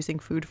they've been using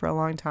food for a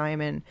long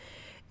time and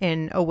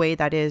in a way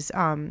that is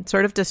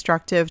sort of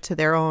destructive to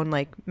their own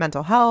like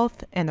mental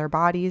health and their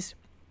bodies.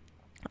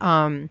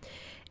 And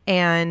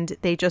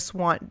they just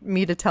want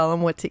me to tell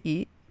them what to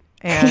eat.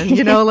 And,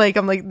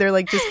 they're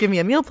like, just give me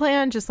a meal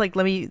plan. Just like,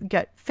 let me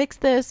fix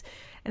this.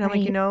 And I'm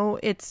like,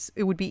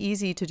 it would be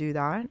easy to do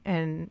that.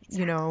 And,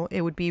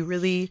 it would be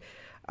really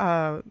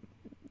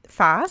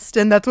fast.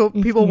 And that's what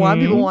people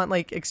want. People want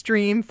like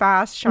extreme,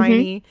 fast,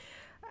 shiny.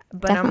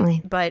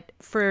 Definitely. But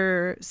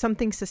for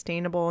something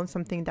sustainable and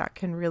something that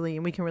can really,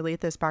 and we can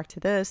relate this back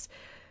to this,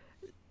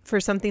 for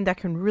something that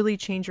can really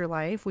change your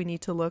life, we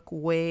need to look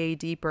way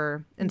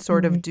deeper and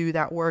sort of do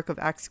that work of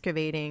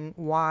excavating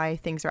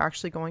why things are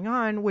actually going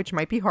on, which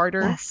might be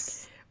harder,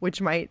 which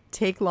might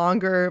take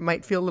longer,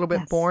 might feel a little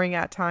bit boring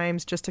at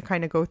times just to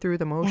kind of go through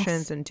the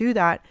motions and do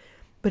that.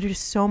 But it is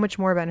so much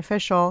more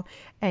beneficial,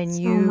 and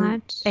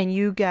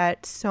you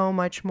get so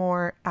much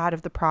more out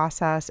of the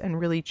process and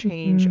really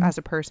change as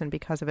a person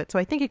because of it. So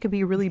I think it could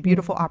be a really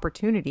beautiful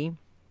opportunity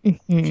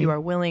if you are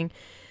willing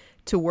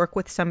to work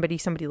with somebody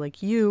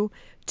like you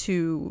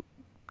to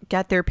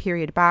get their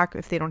period back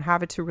if they don't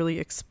have it, to really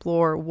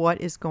explore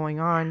what is going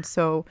on.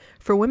 So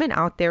for women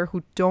out there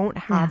who don't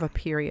have a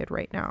period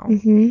right now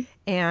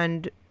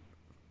and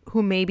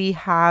who maybe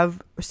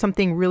have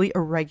something really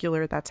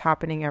irregular that's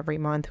happening every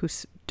month, who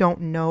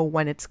don't know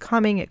when it's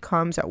coming, it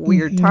comes at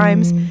weird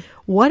times,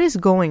 what is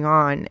going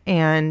on,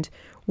 and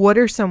what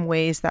are some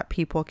ways that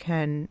people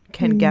can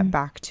get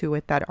back to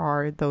it that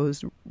are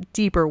those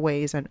deeper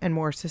ways and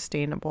more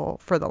sustainable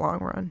for the long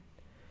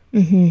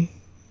run?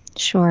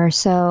 Sure.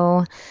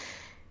 So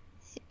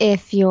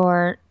if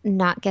you're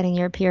not getting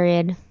your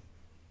period,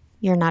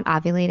 you're not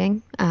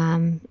ovulating.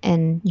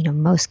 In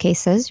most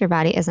cases, your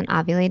body isn't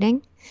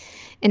ovulating.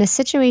 In a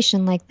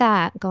situation like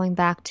that, going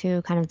back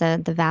to kind of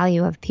the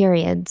value of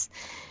periods,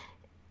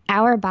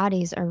 our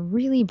bodies are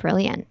really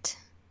brilliant.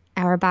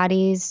 Our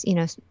bodies,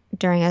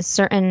 during a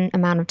certain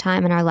amount of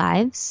time in our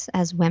lives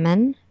as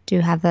women do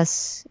have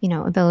this,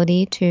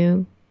 ability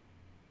to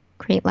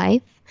create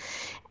life.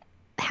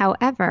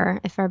 However,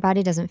 if our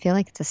body doesn't feel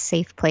like it's a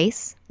safe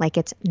place, like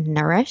it's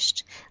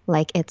nourished,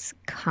 like it's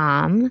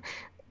calm,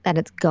 that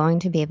it's going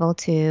to be able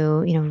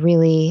to,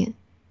 really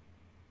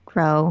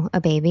grow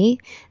a baby,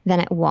 then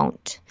it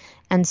won't.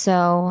 And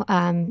so,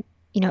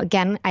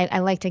 again, I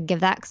like to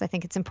give that because I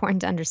think it's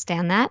important to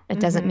understand that. It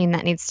doesn't mean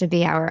that needs to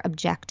be our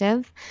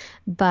objective,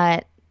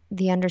 but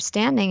the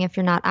understanding, if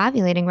you're not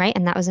ovulating, right?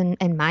 And that was in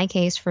my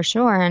case for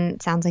sure. And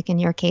it sounds like in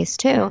your case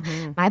too,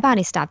 my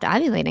body stopped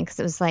ovulating because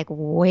it was like,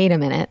 wait a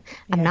minute,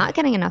 I'm not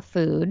getting enough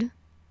food.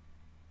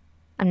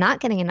 I'm not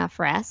getting enough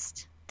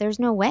rest. There's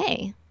no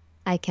way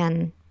I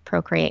can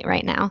procreate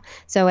right now.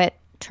 So it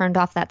turned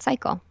off that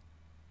cycle.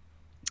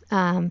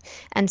 And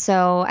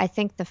so I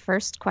think the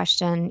first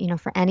question,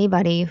 for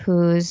anybody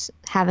who's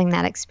having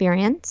that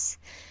experience,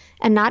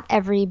 and not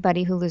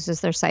everybody who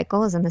loses their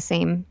cycle is in the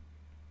same,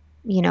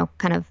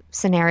 kind of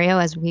scenario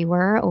as we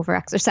were, over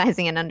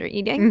exercising and under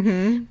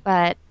eating.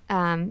 But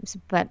I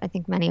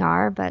think many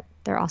are, but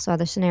there are also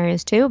other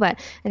scenarios too. But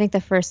I think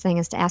the first thing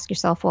is to ask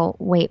yourself, well,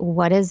 wait,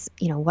 what is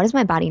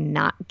my body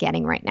not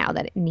getting right now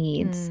that it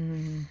needs?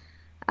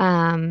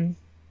 And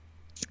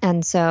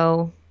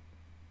so,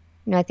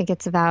 I think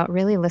it's about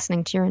really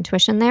listening to your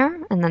intuition there,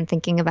 and then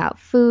thinking about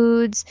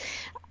foods.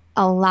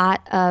 A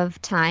lot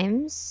of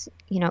times,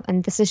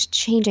 and this is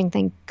changing,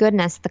 thank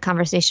goodness, the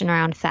conversation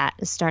around fat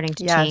is starting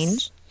to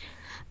change.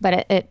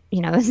 But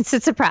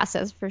it's a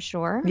process for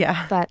sure.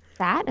 Yeah. But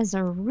fat is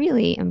a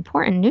really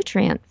important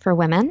nutrient for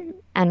women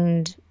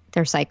and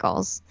their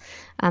cycles.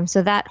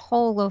 So that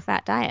whole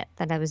low-fat diet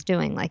that I was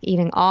doing, like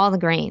eating all the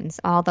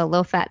grains, all the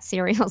low-fat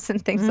cereals and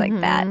things like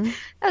that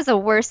was the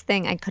worst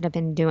thing I could have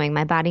been doing.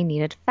 My body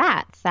needed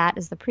fat. Fat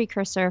is the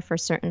precursor for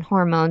certain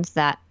hormones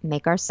that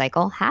make our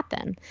cycle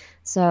happen.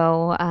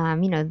 So,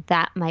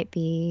 that might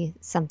be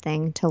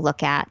something to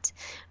look at.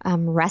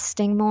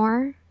 Resting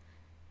more,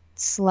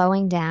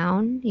 slowing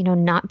down,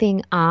 not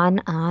being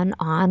on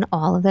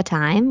all of the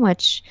time,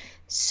 which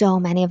so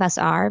many of us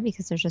are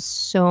because there's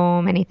just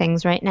so many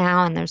things right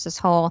now. And there's this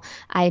whole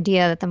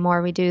idea that the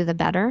more we do, the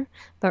better.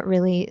 But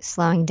really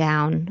slowing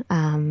down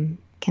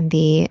can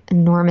be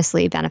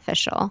enormously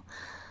beneficial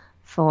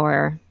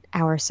for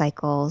our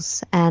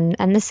cycles. And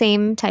the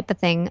same type of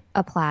thing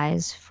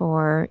applies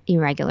for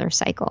irregular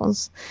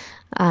cycles.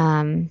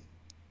 Again,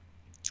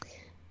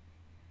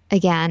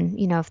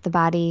 if the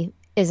body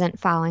isn't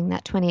following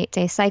that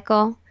 28-day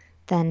cycle,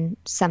 then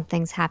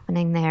something's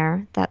happening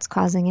there that's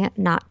causing it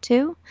not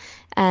to.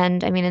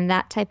 And I mean, in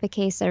that type of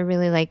case, I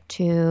really like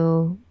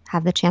to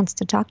have the chance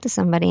to talk to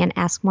somebody and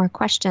ask more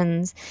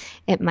questions.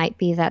 It might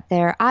be that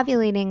they're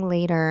ovulating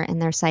later in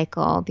their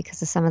cycle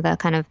because of some of the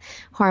kind of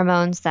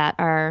hormones that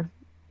are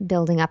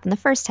building up in the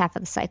first half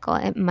of the cycle.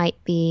 It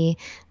might be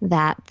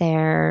that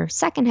their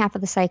second half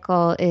of the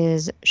cycle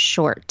is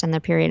short and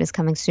the period is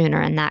coming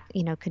sooner, and that,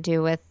 could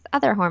do with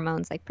other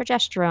hormones like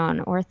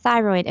progesterone or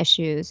thyroid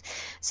issues.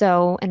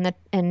 So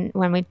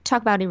when we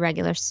talk about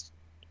irregular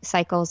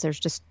cycles, there's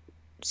just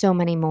so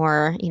many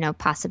more,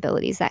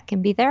 possibilities that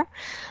can be there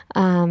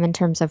in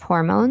terms of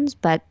hormones.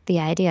 But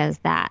the idea is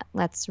that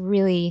let's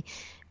really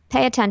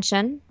pay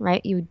attention,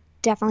 right? You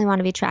definitely want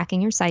to be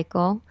tracking your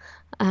cycle.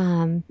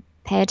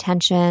 Pay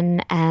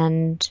attention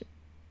and,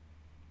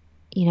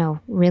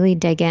 really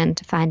dig in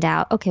to find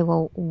out, okay,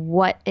 well,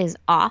 what is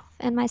off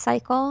in my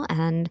cycle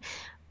and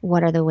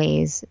what are the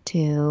ways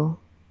to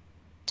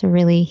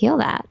really heal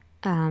that?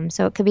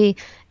 So it could be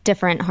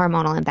different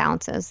hormonal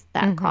imbalances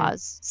that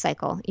cause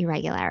cycle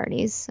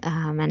irregularities.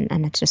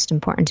 And it's just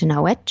important to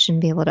know which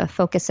and be able to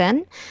focus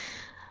in.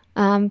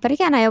 But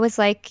again, I always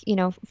like,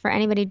 for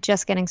anybody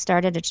just getting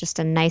started, it's just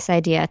a nice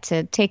idea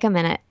to take a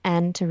minute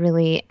and to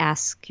really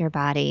ask your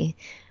body,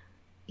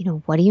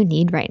 what do you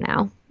need right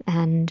now?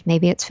 And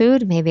maybe it's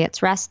food, maybe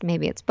it's rest,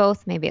 maybe it's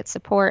both, maybe it's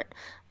support,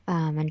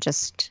 and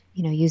just,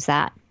 use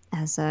that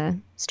as a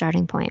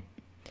starting point.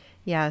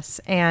 Yes.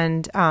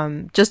 And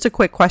just a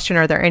quick question.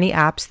 Are there any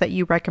apps that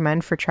you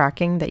recommend for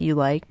tracking that you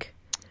like?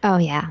 Oh,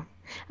 yeah.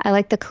 I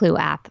like the Clue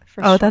app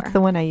for sure. Oh, that's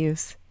the one I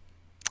use.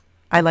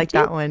 I like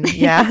that one.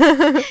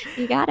 Yeah.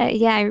 You got it.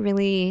 Yeah,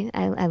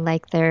 I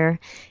like their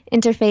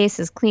interface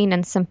is clean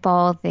and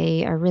simple.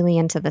 They are really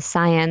into the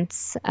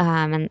science,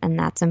 and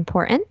that's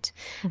important.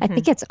 I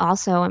think it's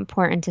also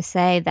important to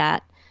say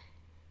that,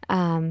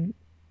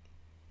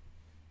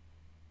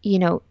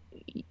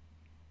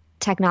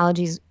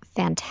 technology is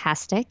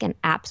fantastic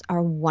and apps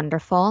are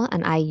wonderful,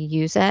 and I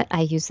use it.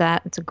 I use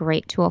that. It's a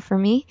great tool for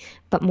me.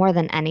 But more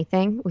than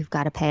anything, we've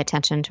got to pay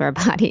attention to our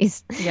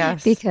bodies.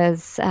 Yes.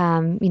 Because,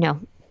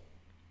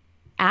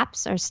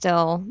 apps are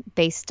still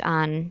based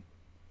on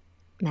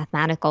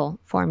mathematical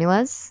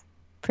formulas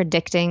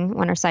predicting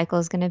when our cycle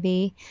is going to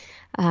be.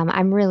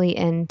 I'm really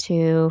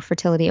into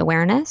fertility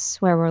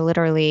awareness, where we're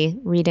literally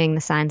reading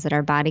the signs that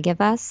our body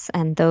give us,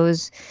 and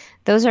those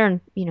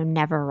are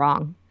never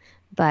wrong.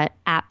 but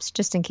apps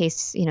just in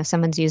case,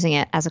 someone's using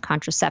it as a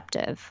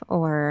contraceptive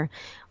or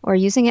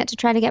using it to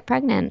try to get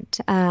pregnant.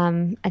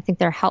 I think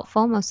they're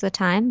helpful most of the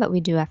time, but we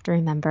do have to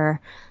remember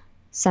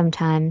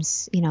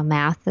sometimes,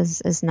 math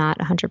is not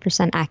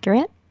 100%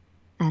 accurate,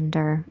 and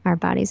our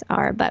bodies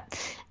are.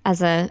 But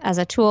as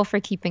a tool for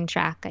keeping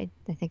track, I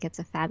think it's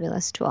a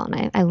fabulous tool.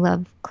 And I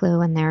love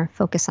Clue and their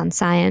focus on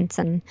science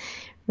and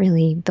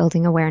really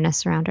building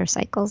awareness around our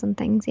cycles and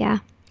things. Yeah.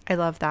 I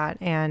love that.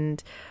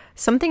 And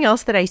something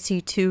else that I see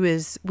too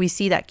is we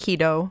see that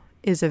keto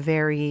is a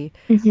very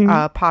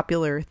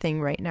popular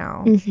thing right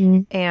now.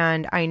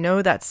 And I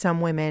know that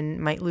some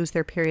women might lose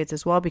their periods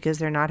as well because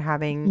they're not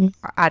having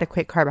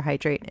adequate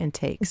carbohydrate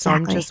intake. Exactly. So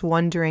I'm just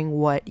wondering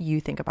what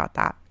you think about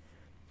that.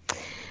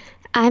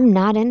 I'm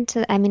not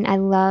I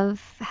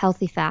love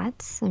healthy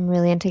fats. I'm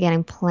really into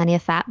getting plenty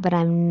of fat, but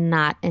I'm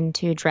not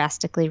into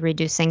drastically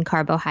reducing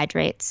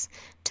carbohydrates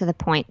to the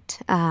point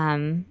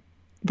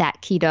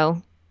that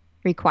keto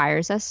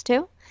requires us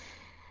to.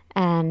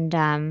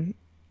 And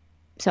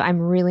so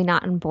I'm really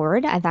not on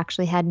board. I've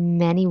actually had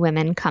many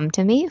women come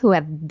to me who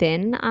have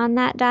been on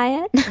that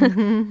diet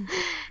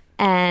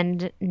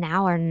and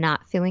now are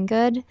not feeling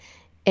good.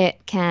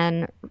 It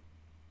can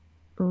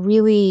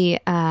really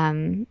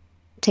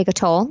take a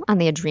toll on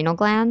the adrenal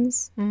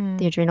glands.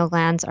 The adrenal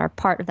glands are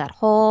part of that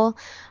whole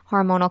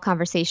hormonal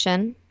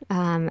conversation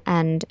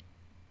and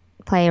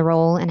play a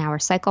role in our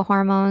cycle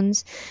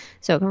hormones.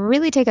 So it can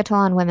really take a toll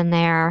on women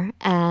there,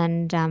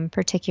 and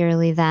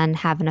particularly then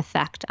have an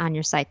effect on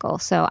your cycle.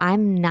 So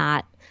I'm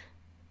not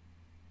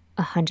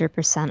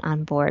 100%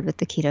 on board with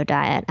the keto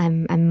diet.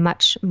 I'm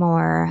much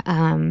more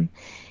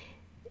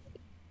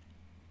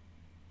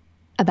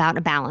about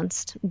a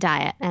balanced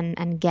diet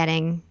and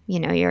getting,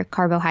 your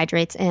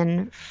carbohydrates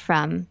in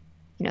from,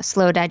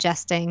 slow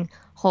digesting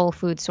whole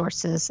food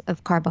sources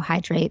of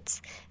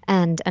carbohydrates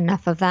and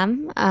enough of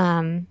them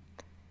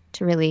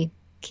to really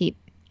keep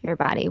your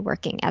body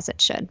working as it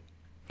should.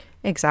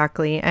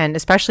 Exactly. And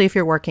especially if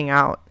you're working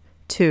out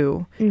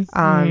too,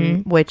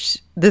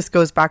 which this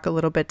goes back a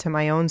little bit to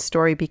my own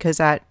story, because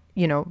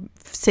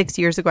 6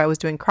 years ago, I was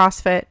doing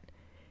CrossFit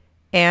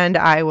and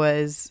I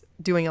was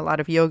doing a lot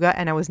of yoga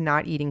and I was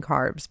not eating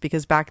carbs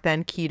because back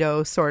then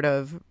keto sort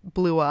of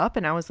blew up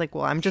and I was like,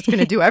 well, I'm just going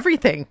to do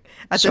everything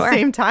at the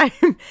same time.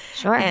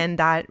 And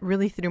that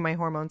really threw my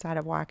hormones out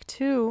of whack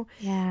too.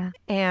 Yeah.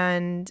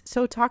 And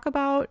so talk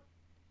about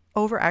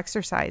over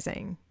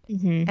exercising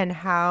and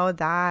how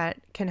that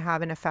can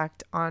have an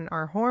effect on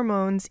our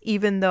hormones,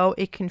 even though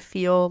it can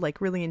feel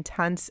like really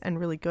intense and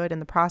really good in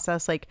the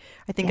process. Like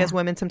I think as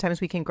women,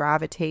 sometimes we can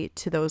gravitate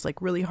to those like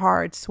really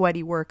hard,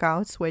 sweaty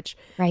workouts, which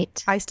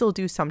I still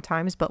do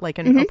sometimes, but like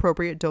in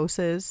appropriate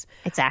doses.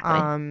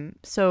 Exactly.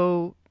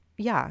 So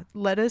yeah,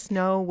 let us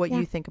know what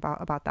you think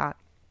about that.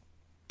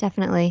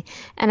 Definitely.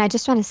 And I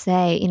just want to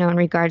say, in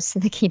regards to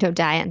the keto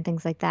diet and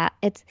things like that,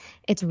 it's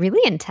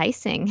really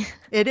enticing.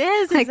 It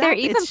is. Like there are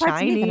even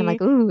parts of me that I'm like,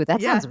 ooh,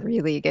 that sounds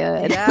really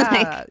good.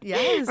 Yeah.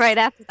 Right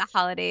after the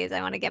holidays,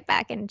 I want to get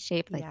back in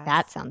shape. Like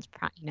that sounds,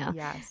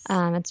 Yes.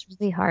 It's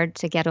really hard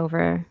to get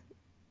over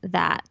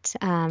that.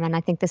 And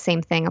I think the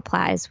same thing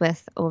applies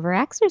with over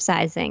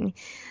exercising.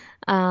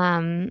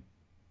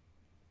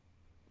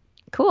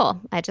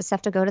 Cool. I just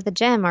have to go to the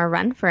gym or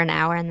run for an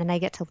hour and then I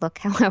get to look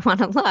how I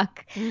want to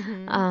look.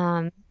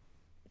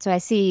 So I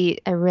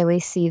really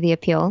see the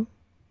appeal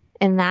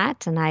in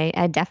that. And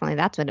I definitely,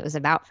 that's what it was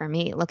about for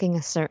me, looking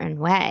a certain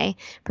way,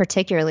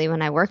 particularly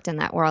when I worked in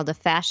that world of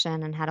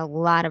fashion and had a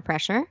lot of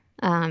pressure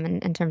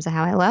in terms of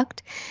how I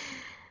looked.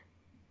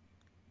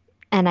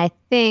 And I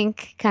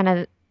think kind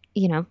of,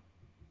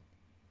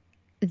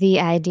 the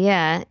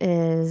idea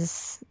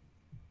is,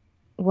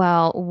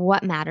 well,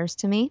 what matters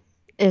to me?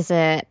 Is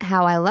it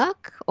how I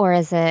look, or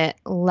is it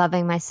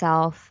loving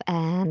myself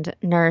and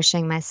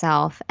nourishing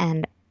myself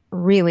and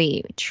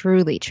really,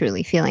 truly,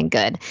 truly feeling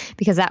good?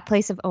 Because that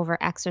place of over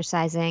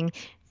exercising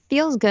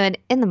feels good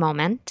in the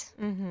moment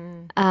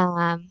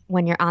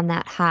when you're on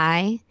that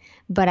high.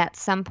 But at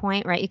some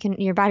point, right,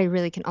 your body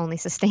really can only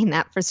sustain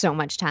that for so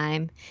much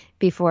time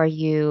before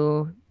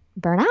you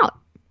burn out.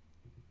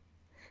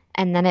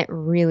 And then it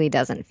really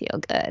doesn't feel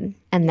good.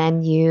 And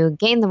then you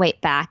gain the weight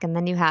back, and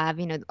then you have,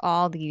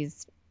 all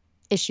these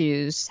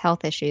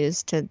health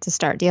issues to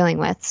start dealing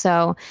with.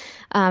 So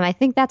I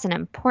think that's an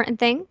important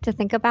thing to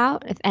think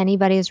about. If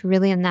anybody is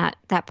really in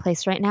that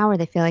place right now where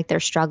they feel like they're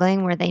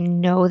struggling, where they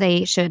know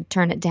they should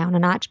turn it down a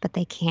notch, but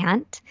they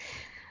can't,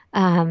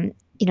 got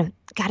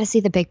to see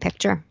the big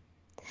picture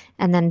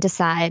and then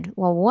decide,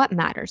 well, what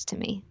matters to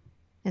me?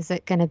 Is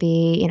it going to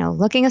be,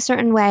 looking a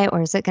certain way,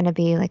 or is it going to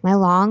be like my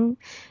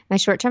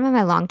short-term and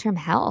my long-term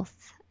health?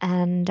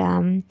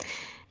 And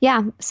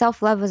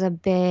self-love was a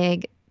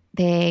big,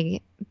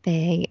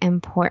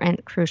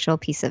 important, crucial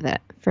piece of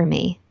it for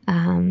me.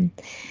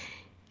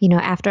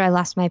 After I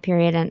lost my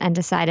period and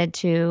decided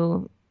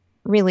to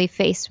really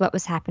face what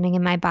was happening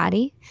in my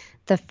body,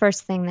 the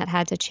first thing that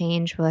had to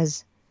change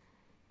was,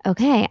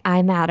 okay,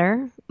 I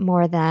matter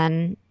more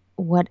than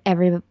what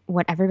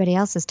everybody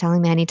else is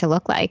telling me I need to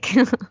look like.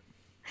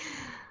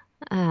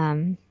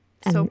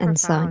 So and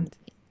slowing. profound.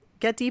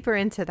 Get deeper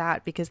into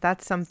that, because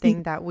that's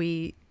something that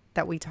we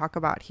talk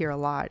about here a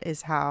lot,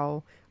 is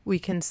how we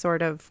can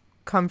sort of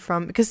come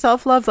from, because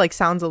self-love like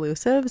sounds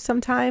elusive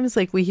sometimes.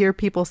 Like we hear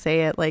people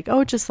say it like,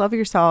 oh, just love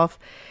yourself.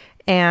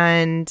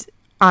 And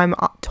I'm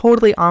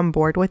totally on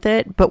board with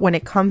it. But when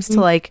it comes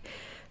to like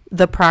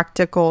the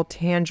practical,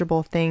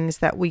 tangible things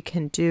that we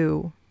can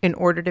do in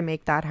order to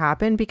make that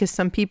happen, because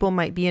some people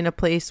might be in a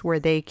place where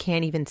they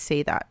can't even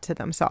say that to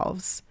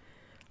themselves.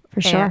 For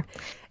sure.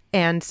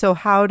 And so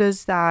how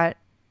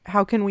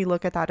can we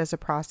look at that as a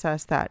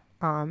process that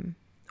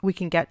we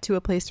can get to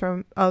a place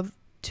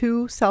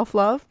to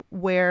self-love,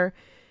 where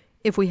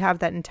if we have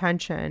that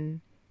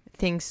intention,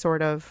 things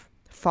sort of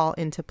fall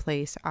into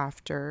place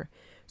after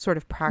sort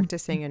of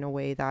practicing in a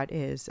way that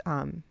is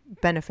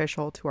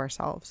beneficial to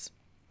ourselves?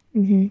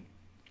 Mm-hmm.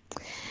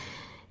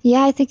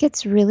 Yeah, I think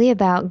it's really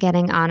about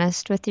getting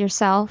honest with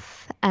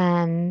yourself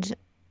and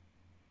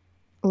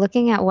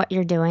looking at what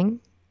you're doing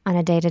on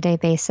a day-to-day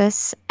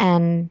basis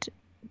and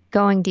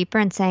going deeper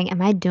and saying,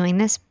 am I doing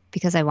this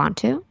because I want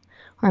to?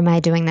 Or am I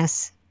doing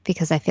this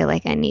because I feel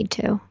like I need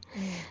to?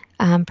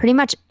 Pretty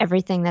much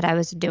everything that I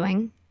was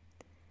doing,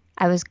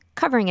 I was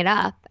covering it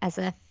up as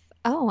if,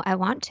 oh, I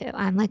want to.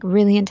 I'm like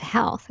really into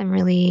health. I'm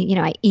really,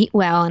 I eat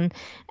well.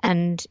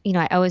 And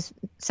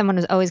someone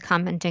was always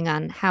commenting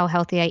on how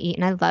healthy I eat.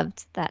 And I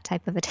loved that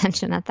type of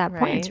attention at that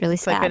point. It's really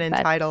sad. Like an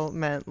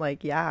entitlement,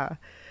 like, yeah,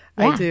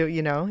 I do,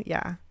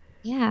 yeah.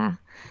 Yeah.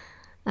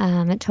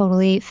 It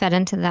totally fed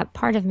into that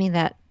part of me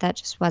that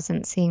just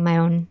wasn't seeing my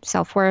own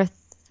self-worth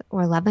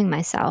or loving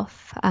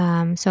myself.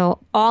 So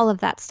all of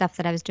that stuff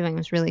that I was doing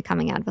was really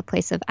coming out of a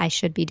place of I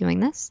should be doing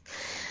this.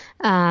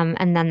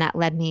 And then that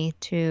led me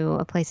to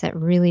a place that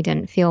really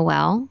didn't feel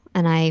well.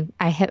 And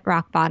I hit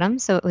rock bottom.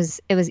 So it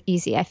was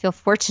easy. I feel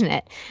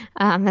fortunate.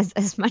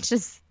 As much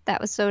as that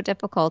was so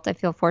difficult, I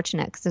feel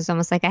fortunate because it's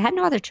almost like I had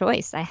no other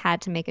choice. I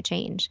had to make a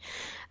change.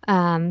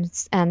 And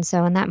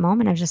so in that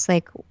moment, I was just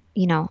like,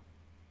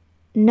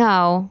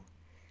 no,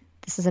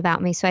 this is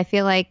about me. So I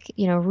feel like,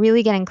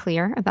 really getting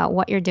clear about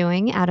what you're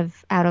doing out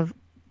of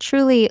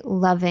truly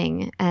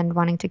loving and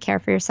wanting to care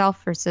for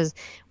yourself versus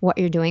what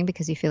you're doing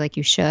because you feel like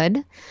you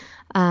should.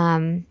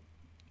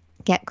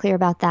 Get clear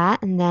about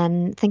that. And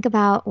then think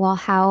about, well,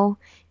 how,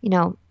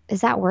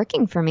 is that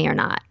working for me or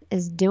not?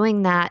 Is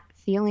doing that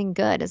feeling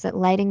good? Is it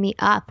lighting me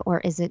up or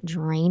is it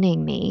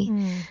draining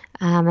me?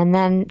 And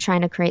then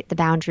trying to create the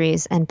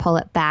boundaries and pull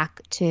it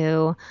back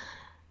to,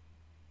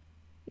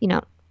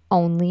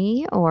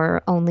 only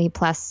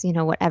plus,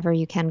 whatever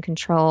you can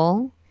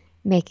control,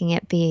 making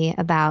it be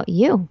about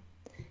you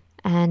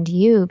and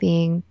you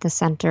being the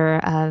center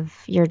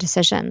of your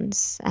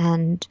decisions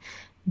and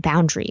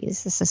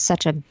boundaries. This is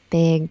such a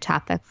big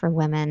topic for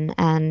women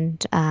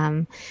and,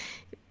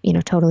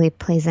 totally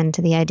plays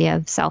into the idea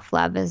of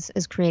self-love is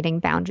creating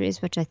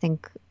boundaries, which I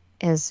think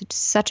is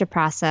such a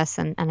process.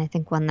 And I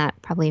think one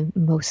that probably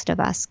most of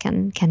us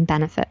can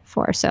benefit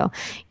for. So,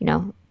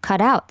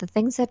 cut out the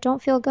things that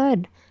don't feel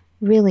good.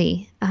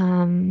 Really,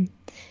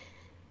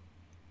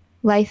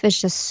 life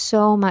is just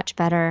so much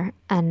better.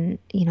 And,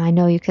 I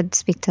know you could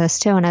speak to this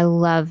too. And I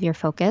love your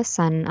focus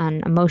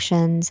on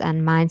emotions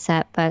and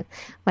mindset, but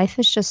life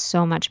is just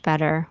so much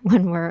better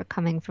when we're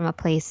coming from a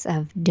place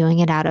of doing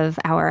it out of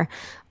our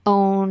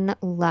own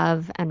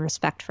love and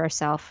respect for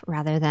ourselves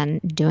rather than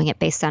doing it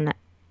based on,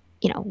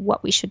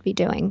 what we should be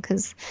doing.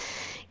 Because,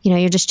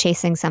 you're just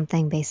chasing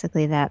something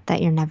basically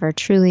that you're never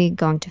truly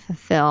going to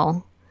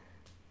fulfill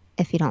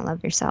if you don't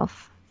love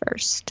yourself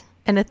first.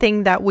 And a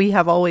thing that we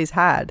have always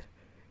had,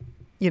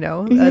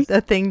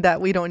 a thing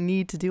that we don't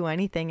need to do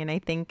anything. And I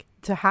think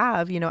to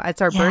have,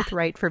 it's our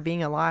birthright for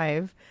being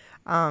alive,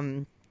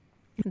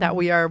 that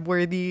we are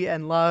worthy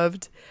and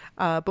loved,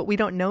 but we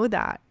don't know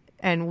that.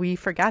 And we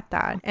forget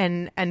that.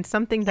 And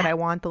something that I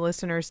want the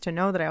listeners to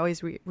know that I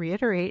always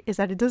reiterate is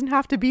that it doesn't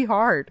have to be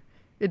hard.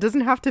 It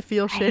doesn't have to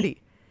feel shitty.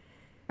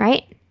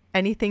 Right.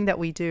 Anything that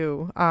we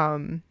do,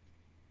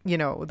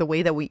 the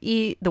way that we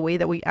eat, the way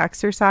that we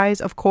exercise,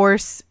 of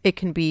course, it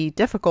can be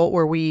difficult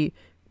where we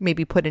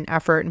maybe put in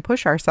effort and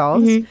push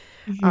ourselves.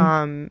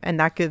 And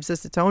that gives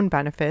us its own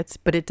benefits,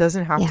 but it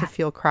doesn't have to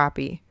feel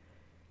crappy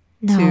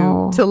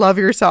to love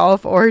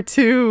yourself or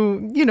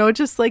to,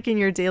 just like in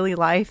your daily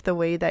life, the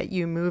way that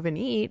you move and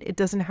eat, it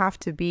doesn't have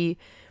to be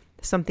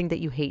something that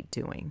you hate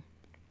doing.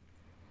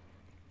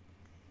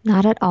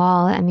 Not at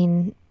all. I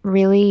mean,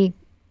 really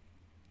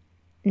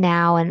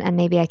now, and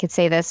maybe I could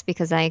say this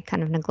because I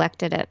kind of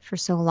neglected it for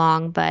so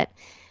long, but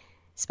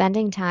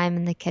spending time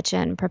in the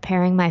kitchen,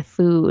 preparing my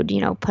food,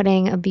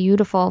 putting a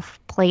beautiful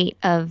plate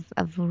of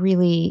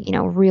really,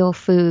 real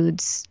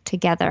foods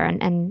together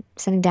and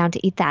sitting down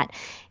to eat that,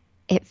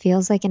 it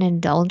feels like an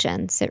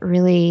indulgence. It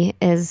really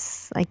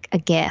is like a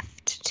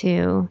gift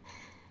to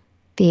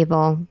be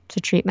able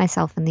to treat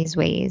myself in these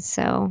ways.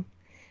 So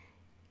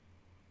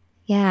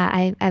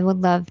yeah, I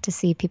would love to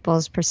see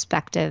people's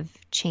perspective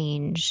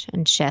change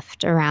and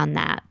shift around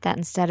that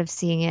instead of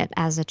seeing it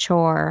as a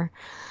chore,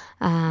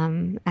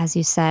 as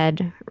you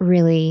said,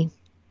 really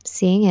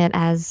seeing it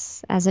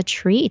as a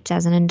treat,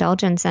 as an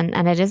indulgence,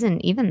 and it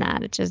isn't even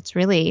that. It's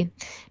really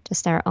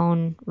just our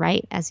own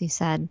right, as you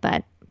said,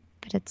 but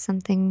it's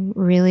something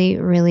really,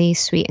 really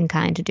sweet and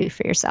kind to do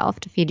for yourself,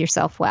 to feed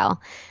yourself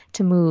well,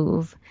 to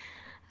move,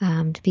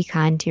 to be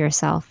kind to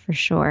yourself for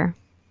sure.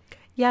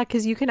 Yeah,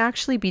 because you can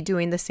actually be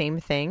doing the same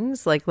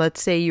things. Like,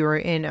 let's say you were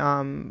in,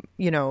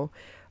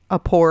 a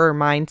poorer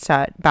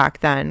mindset back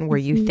then where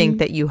you think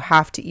that you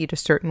have to eat a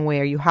certain way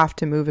or you have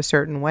to move a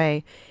certain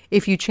way.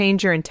 If you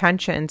change your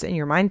intentions and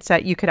your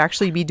mindset, you could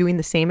actually be doing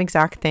the same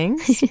exact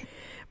things.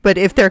 But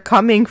if they're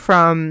coming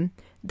from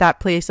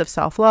that place of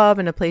self-love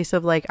and a place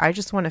of like, I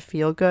just want to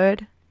feel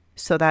good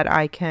so that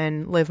I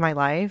can live my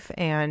life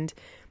and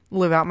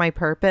live out my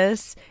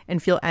purpose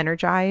and feel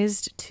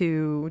energized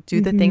to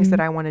do the things that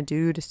I want to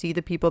do, to see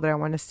the people that I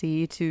want to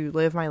see, to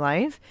live my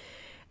life,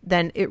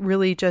 then it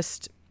really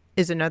just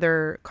is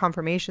another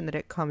confirmation that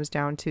it comes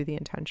down to the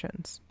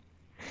intentions.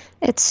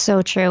 It's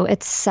so true.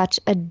 It's such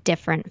a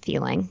different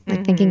feeling.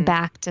 Like thinking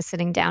back to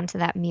sitting down to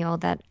that meal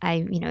that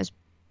I, was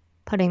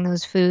putting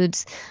those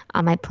foods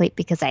on my plate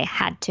because I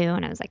had to,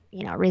 and I was like,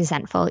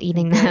 resentful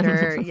eating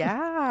them.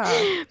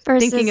 Yeah.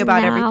 Versus Thinking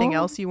about now, everything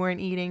else you weren't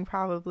eating,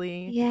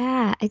 probably.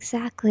 yeah,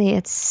 exactly.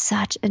 It's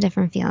such a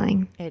different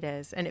feeling. It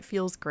is. And it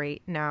feels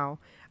great now.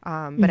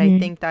 But I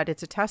think that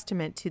it's a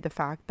testament to the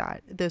fact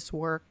that this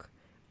work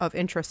of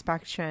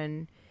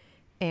introspection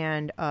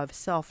and of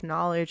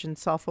self-knowledge and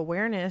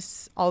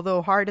self-awareness,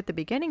 although hard at the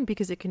beginning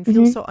because it can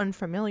feel so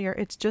unfamiliar,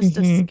 it's just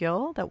a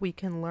skill that we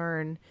can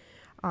learn,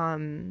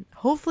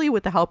 hopefully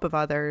with the help of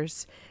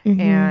others.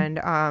 And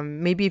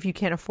maybe if you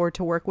can't afford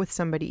to work with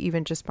somebody,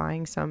 even just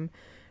buying some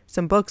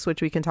books,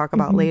 which we can talk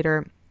about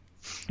later,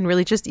 and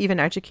really just even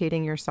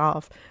educating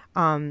yourself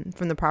from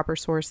the proper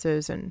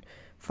sources and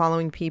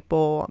following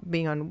people,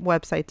 being on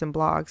websites and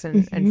blogs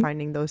and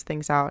finding those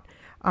things out.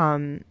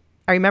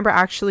 I remember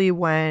actually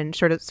when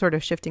sort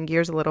of shifting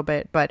gears a little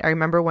bit, but I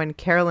remember when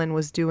Carolyn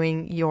was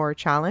doing your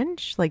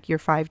challenge, like your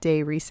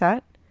 5-day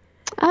reset.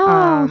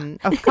 Oh,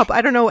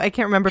 I don't know. I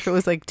can't remember if it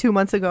was like 2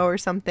 months ago or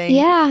something.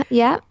 yeah.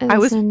 It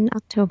was in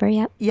October.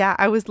 Yep. Yeah,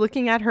 I was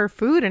looking at her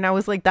food and I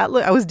was like, I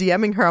was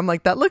DMing her. I'm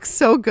like, that looks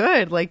so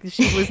good. Like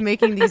she was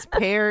making these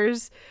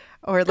pears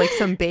or like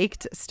some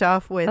baked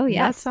stuff with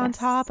nuts on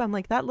top. I'm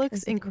like, that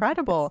looks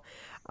incredible.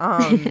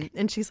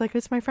 And she's like,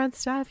 it's my friend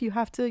Steph. You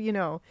have to,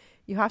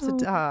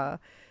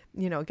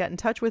 get in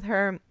touch with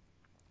her.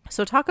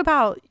 So talk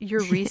about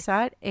your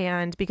reset.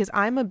 And because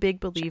I'm a big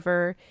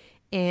believer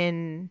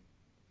in,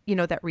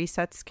 that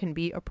resets can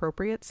be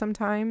appropriate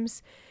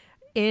sometimes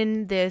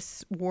in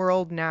this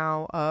world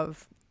now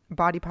of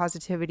body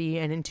positivity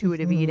and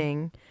intuitive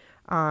eating.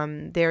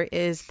 There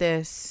is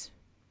this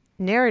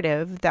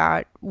narrative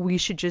that we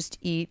should just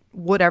eat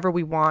whatever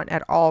we want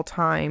at all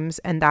times.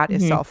 And that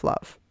is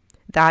self-love.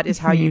 That is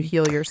how you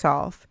heal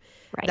yourself.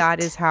 Right. That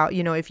is how,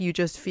 if you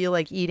just feel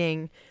like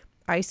eating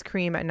ice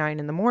cream at 9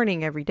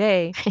 a.m. every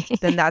day,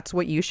 then that's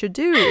what you should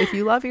do if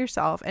you love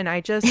yourself. And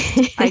I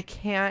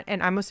can't,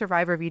 and I'm a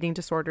survivor of eating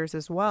disorders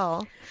as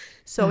well.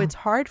 So it's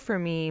hard for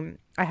me.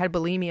 I had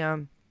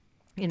bulimia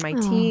in my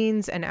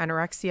teens and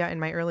anorexia in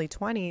my early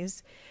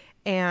 20s.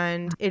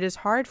 And it is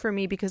hard for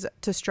me because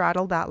to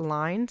straddle that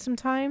line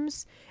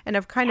sometimes. And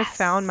I've kind of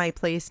found my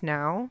place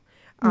now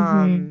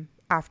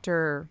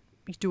after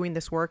doing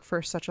this work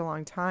for such a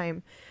long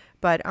time.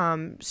 But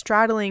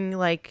straddling,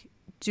 like,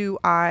 do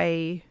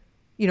I,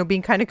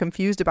 being kind of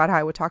confused about how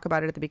I would talk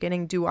about it at the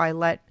beginning. Do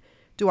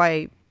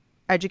I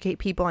educate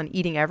people on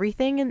eating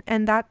everything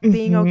and that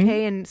being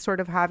okay and sort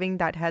of having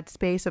that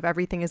headspace of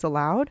everything is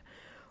allowed?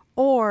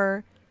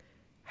 Or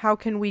how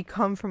can we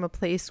come from a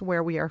place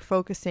where we are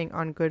focusing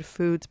on good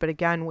foods, but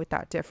again, with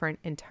that different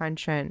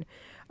intention?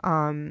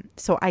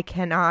 So I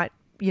cannot,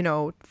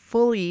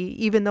 fully,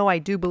 even though I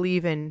do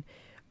believe in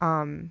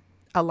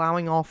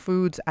allowing all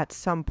foods at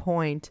some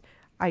point,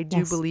 I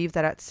do believe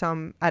that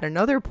at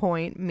another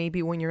point,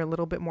 maybe when you're a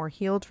little bit more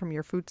healed from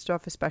your food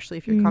stuff, especially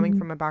if you're coming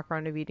from a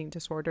background of eating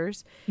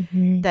disorders,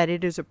 that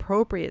it is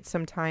appropriate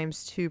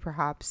sometimes to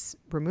perhaps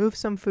remove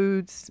some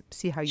foods,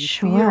 see how you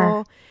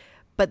feel.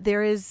 But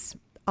there is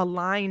a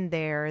line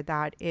there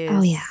that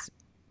is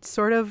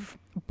sort of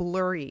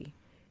blurry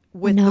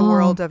with the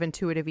world of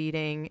intuitive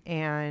eating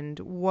and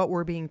what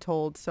we're being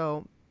told.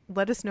 So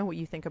let us know what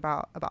you think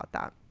about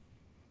that.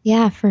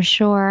 Yeah, for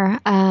sure.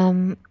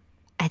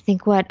 I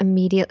think what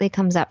immediately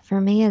comes up for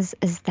me is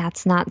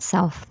that's not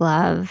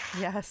self-love.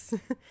 Yes.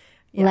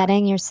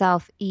 Letting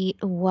yourself eat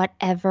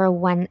whatever,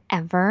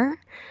 whenever,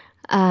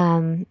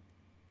 can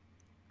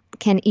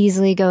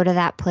easily go to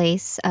that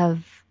place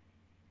of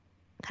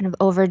kind of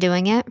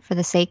overdoing it for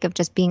the sake of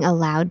just being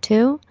allowed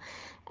to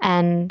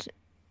and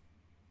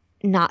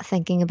not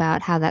thinking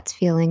about how that's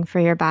feeling for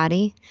your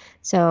body.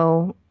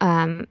 So,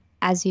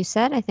 as you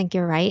said, I think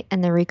you're right.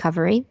 In the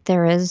recovery,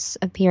 there is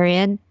a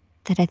period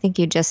that I think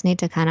you just need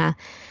to kind of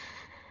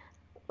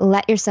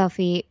let yourself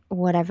eat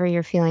whatever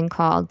you're feeling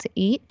called to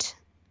eat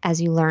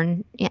as you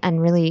learn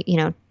and really,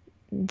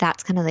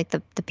 that's kind of like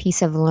the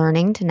piece of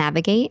learning to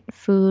navigate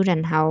food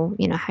and how,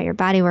 how your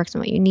body works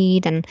and what you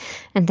need and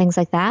things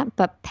like that.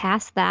 But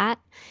past that,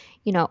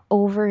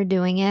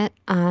 overdoing it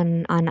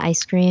on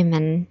ice cream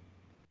and,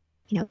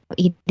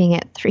 eating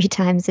it 3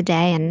 times a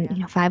day and,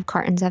 Yeah. 5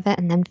 cartons of it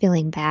and then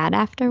feeling bad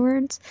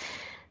afterwards,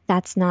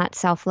 that's not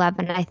self-love.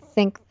 And I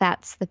think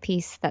that's the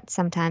piece that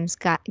sometimes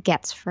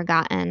gets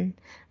forgotten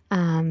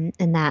in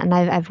that. And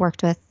I've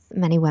worked with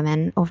many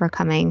women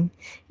overcoming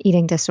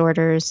eating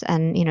disorders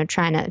and,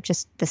 trying to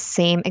just the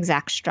same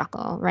exact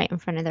struggle right in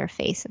front of their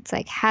face. It's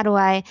like, how do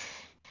I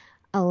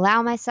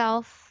allow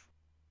myself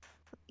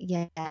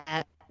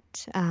yet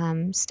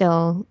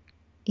still,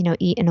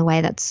 eat in a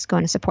way that's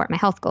going to support my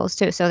health goals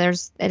too. So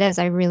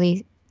you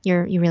really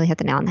hit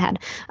the nail on the head.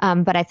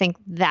 But I think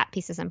that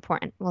piece is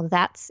important. Well,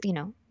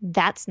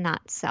 that's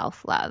not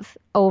self-love.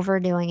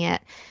 Overdoing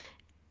it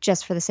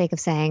just for the sake of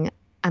saying,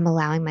 I'm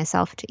allowing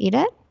myself to eat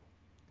it.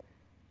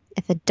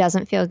 If it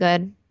doesn't feel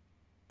good,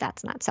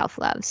 that's not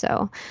self-love.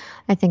 So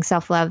I think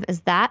self-love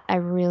is that. I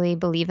really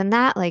believe in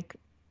that. Like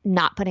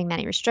not putting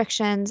many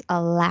restrictions,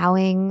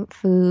 allowing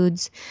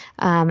foods,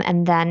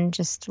 and then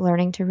just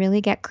learning to really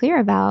get clear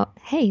about,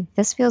 hey,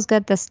 this feels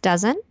good, this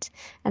doesn't.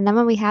 And then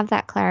when we have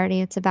that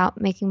clarity, it's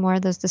about making more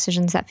of those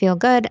decisions that feel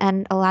good.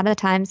 And a lot of the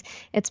times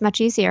it's much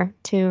easier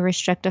to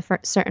restrict a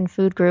certain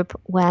food group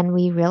when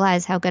we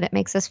realize how good it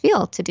makes us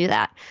feel to do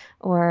that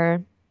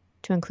or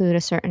to include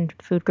a certain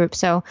food group.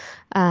 So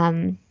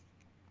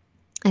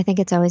I think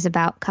it's always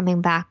about coming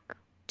back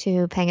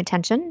to paying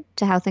attention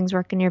to how things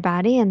work in your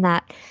body, and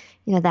that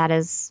that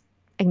is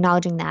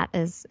acknowledging that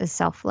is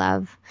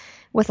self-love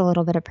with a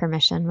little bit of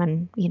permission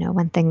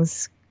when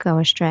things go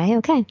astray.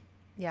 Okay.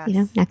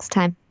 Yes. Next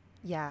time.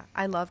 Yeah,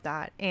 I love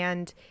that.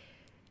 And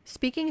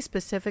speaking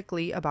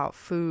specifically about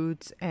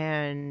foods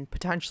and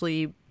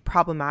potentially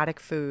problematic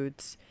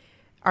foods,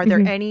 are there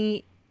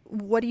any,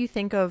 what do you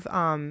think of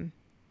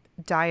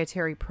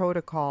dietary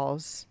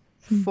protocols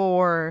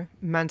for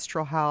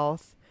menstrual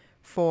health,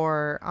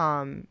 for,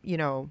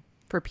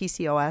 for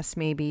PCOS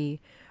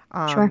maybe?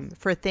 Sure.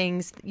 For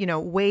things,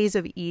 ways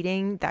of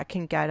eating that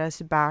can get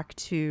us back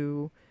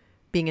to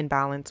being in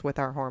balance with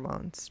our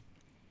hormones.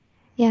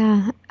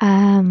 Yeah.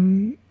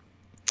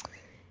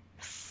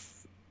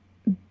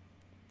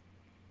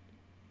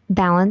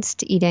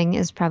 Balanced eating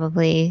is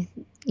probably,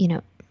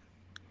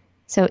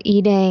 so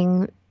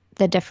eating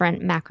the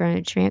different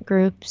macronutrient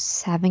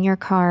groups, having your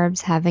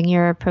carbs, having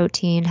your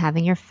protein,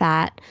 having your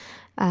fat,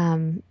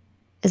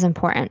 is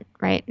important,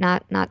 right?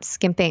 Not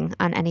skimping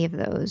on any of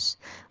those.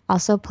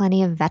 Also,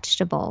 plenty of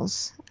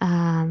vegetables,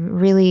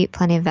 really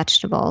plenty of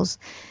vegetables,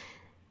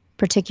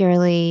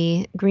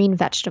 particularly green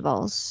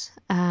vegetables.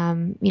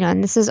 And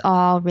this is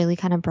all really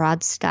kind of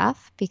broad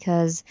stuff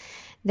because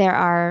there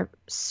are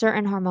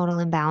certain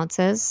hormonal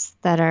imbalances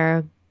that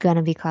are going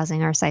to be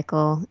causing our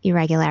cycle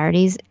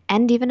irregularities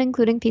and even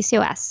including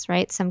PCOS,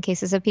 right? Some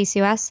cases of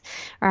PCOS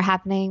are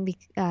happening,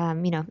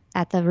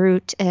 at the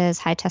root is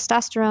high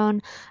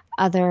testosterone.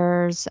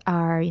 Others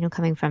are,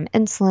 coming from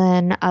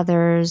insulin.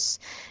 Others,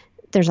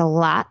 there's a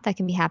lot that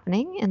can be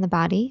happening in the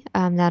body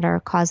that are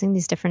causing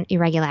these different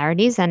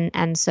irregularities.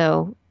 And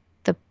so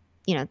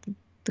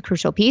the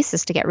crucial piece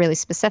is to get really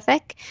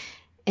specific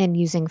in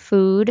using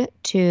food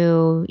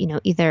to,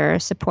 either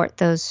support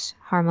those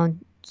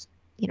hormones,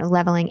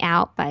 leveling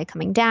out by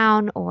coming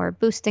down or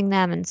boosting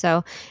them. And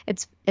so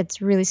it's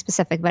really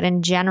specific. But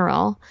in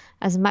general,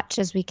 as much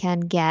as we can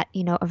get,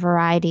 a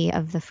variety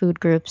of the food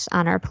groups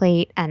on our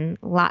plate and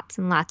lots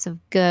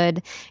of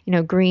good,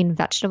 green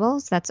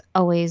vegetables, that's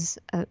always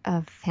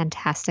a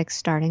fantastic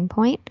starting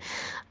point.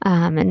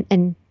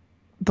 And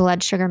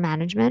blood sugar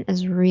management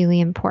is really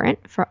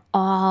important for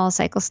all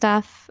cycle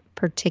stuff,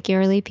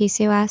 particularly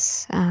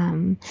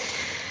PCOS.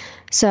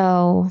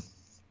 So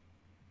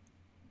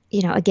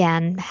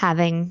again,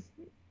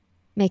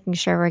 making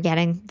sure we're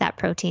getting that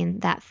protein,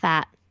 that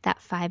fat,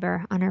 that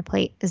fiber on our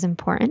plate is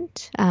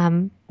important,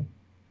 in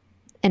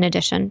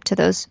addition to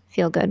those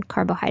feel-good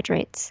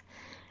carbohydrates.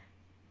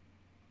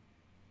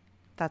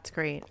 That's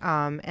great.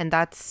 And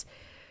that's,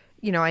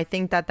 I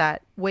think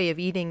that way of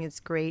eating is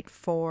great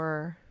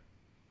for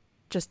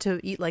just to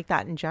eat like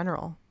that in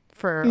general.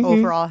 For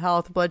overall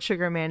health, blood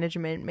sugar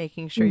management,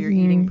 making sure you're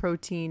eating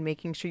protein,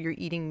 making sure you're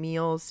eating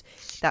meals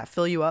that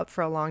fill you up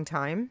for a long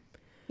time.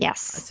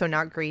 Yes. So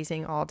not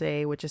grazing all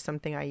day, which is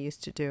something I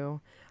used to do.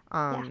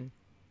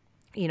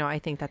 I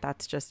think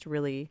that's just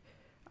really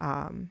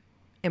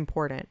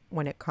important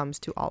when it comes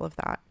to all of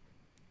that.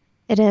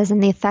 It is.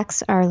 And the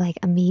effects are like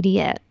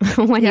immediate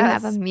when you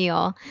have a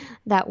meal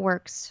that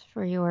works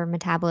for your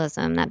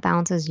metabolism, that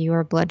balances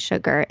your blood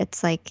sugar.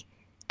 It's like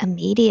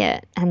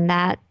immediate. And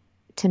that,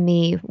 to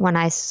me, when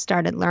I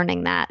started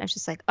learning that, I was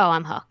just like, oh,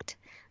 I'm hooked.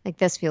 Like,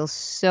 this feels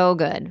so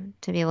good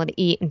to be able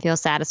to eat and feel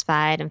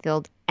satisfied and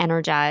feel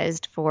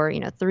energized for,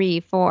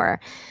 3-4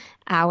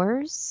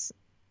 hours.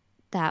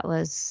 That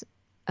was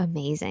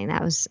amazing.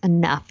 That was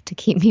enough to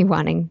keep me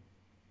wanting,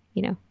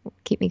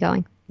 keep me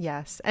going.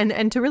 Yes.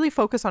 And to really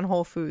focus on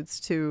whole foods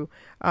too,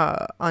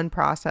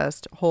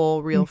 unprocessed,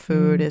 whole, real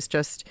food is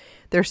just,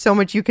 there's so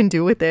much you can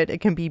do with it. It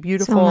can be So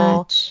beautiful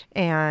much.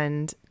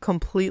 and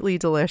completely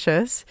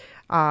delicious.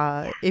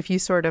 If you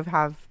sort of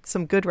have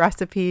some good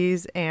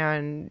recipes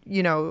and,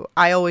 you know,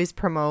 I always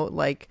promote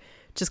like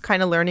just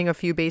kind of learning a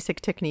few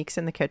basic techniques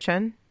in the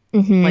kitchen,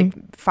 like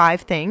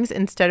 5 things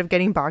instead of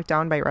getting bogged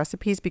down by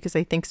recipes, because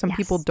I think some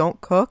people Yes.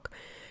 don't cook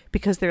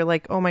because they're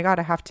like, oh my God,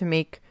 I have to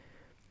make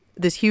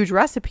this huge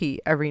recipe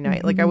every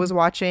night. Like I was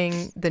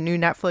watching the new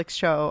Netflix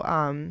show,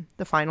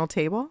 The Final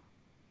Table,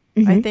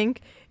 I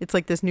think. It's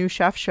like this new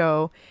chef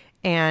show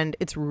and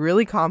it's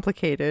really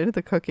complicated,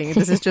 the cooking.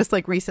 This is just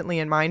like recently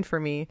in mind for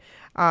me.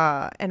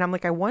 And I'm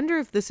like, I wonder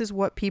if this is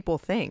what people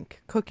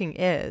think cooking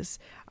is.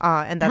 And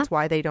Uh-huh. that's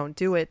why they don't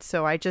do it.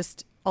 So I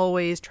just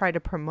always try to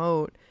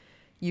promote,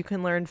 you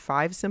can learn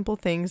 5 simple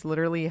things,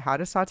 literally how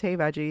to saute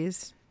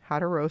veggies, how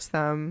to roast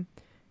them,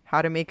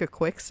 how to make a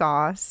quick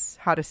sauce,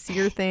 how to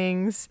sear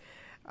things.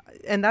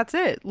 And that's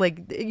it.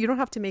 Like you don't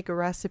have to make a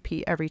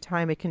recipe every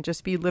time. It can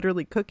just be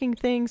literally cooking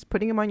things,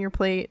 putting them on your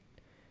plate,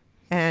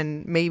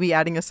 and maybe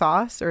adding a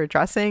sauce or a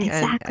dressing,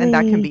 and that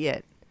can Exactly. be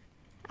it.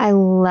 I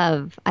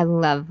love,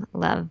 love,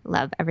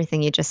 love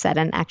everything you just said.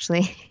 And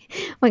actually,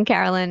 when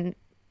Carolyn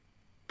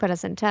put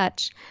us in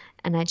touch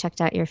and I checked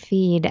out your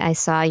feed, I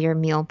saw your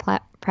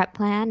prep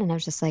plan and I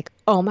was just like,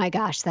 oh my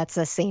gosh, that's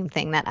the same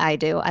thing that I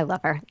do. I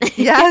love her.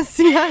 Yes,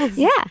 yes.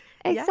 Yeah,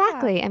 Yeah.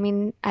 exactly. I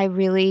mean,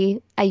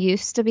 I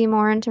used to be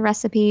more into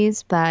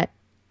recipes, but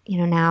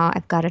now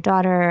I've got a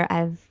daughter,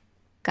 I've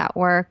got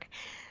work.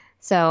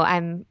 So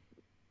I'm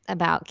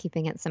about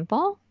keeping it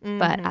simple,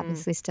 but Mm-hmm.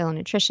 obviously still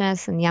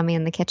nutritious and yummy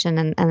in the kitchen.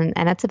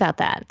 And it's about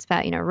that. It's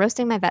about,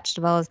 roasting my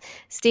vegetables,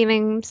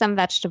 steaming some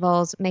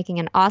vegetables, making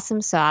an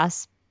awesome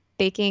sauce,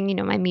 baking,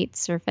 my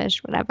meats or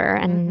fish, whatever,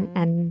 Mm-hmm.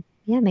 and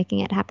yeah, making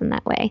it happen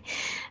that way.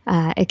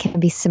 It can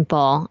be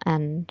simple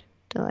and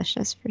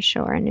delicious for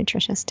sure, and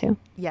nutritious too.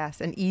 Yes,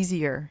 and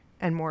easier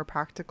and more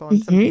practical,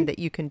 and something Hmm. that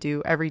you can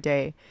do every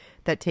day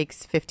that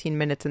takes 15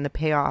 minutes, and the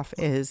payoff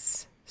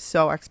is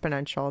so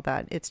exponential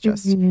that it's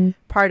just Hmm.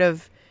 part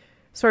of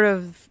sort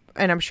of,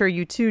 and I'm sure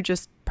you too,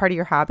 just part of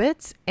your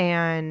habits.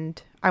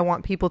 And I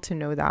want people to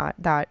know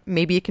that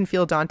maybe it can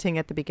feel daunting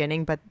at the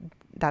beginning, but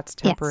that's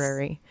Yes,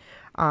 temporary.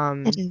 it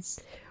Um, is.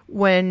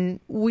 when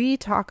we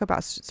talk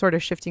about sort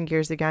of shifting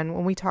gears again,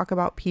 when we talk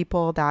about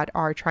people that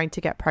are trying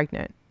to get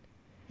pregnant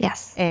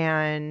Yes.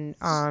 and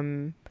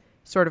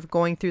sort of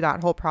going through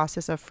that whole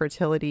process of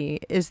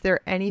fertility, is there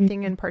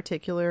anything Mhm. in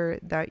particular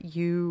that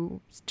you,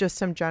 just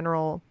some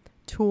general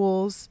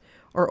tools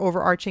or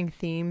overarching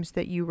themes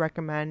that you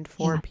recommend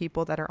for Yeah.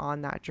 people that are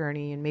on that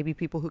journey and maybe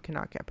people who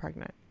cannot get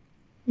pregnant?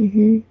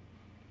 Hmm.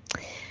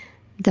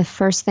 The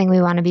first thing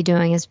we want to be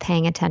doing is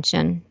paying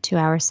attention to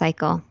our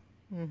cycle.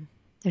 Mm.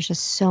 There's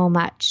just so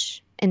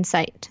much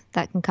insight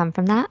that can come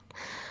from that.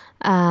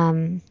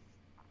 Um,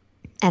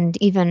 and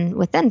even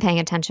within paying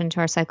attention to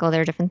our cycle,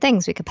 there are different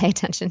things we could pay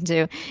attention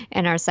to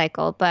in our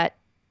cycle. But,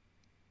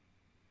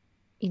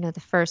 the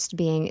first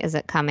being, is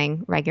it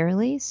coming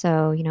regularly?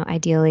 So,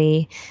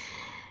 ideally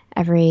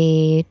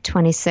every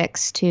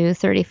 26 to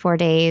 34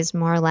 days,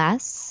 more or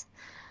less.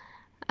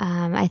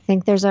 I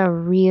think there's a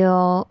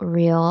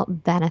real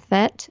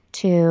benefit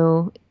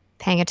to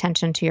paying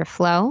attention to your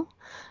flow.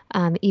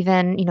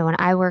 Even, when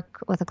I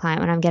work with a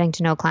client, when I'm getting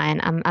to know a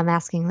client, I'm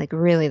asking like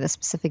really the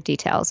specific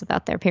details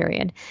about their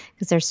period,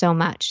 because there's so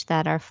much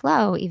that our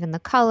flow, even the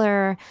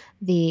color,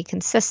 the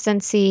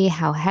consistency,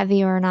 how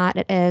heavy or not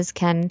it is,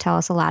 can tell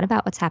us a lot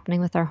about what's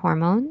happening with our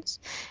hormones.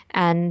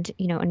 And,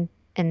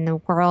 in the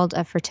world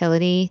of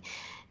fertility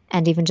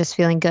and even just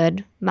feeling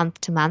good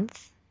month to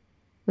month,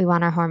 we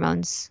want our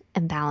hormones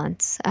in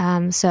balance.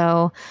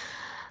 So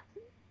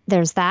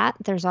there's that.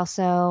 There's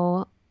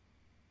also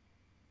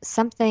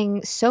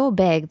something so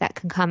big that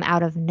can come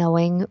out of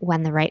knowing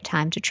when the right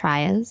time to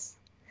try is.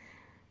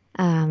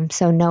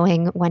 So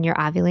knowing when you're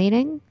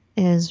ovulating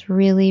is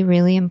really,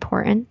 really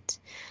important.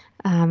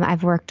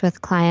 I've worked with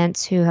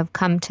clients who have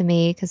come to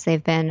me because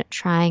they've been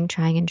trying,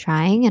 and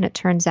trying. And it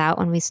turns out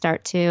when we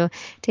start to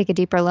take a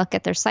deeper look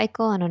at their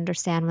cycle and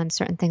understand when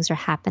certain things are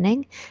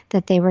happening,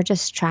 that they were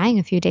just trying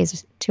a few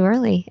days too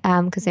early,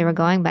 because they were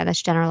Mm. going by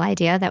this general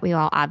idea that we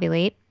all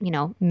ovulate,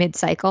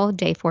 mid-cycle,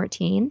 day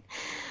 14.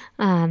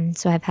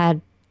 So I've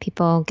had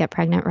people get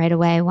pregnant right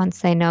away once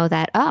they know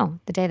that, oh,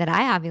 the day that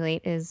I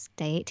ovulate is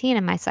day 18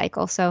 in my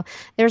cycle. So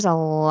there's a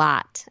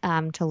lot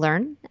to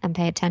learn and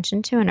pay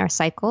attention to in our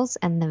cycles,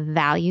 and the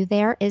value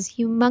there is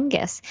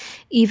humongous.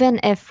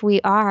 Even if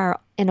we are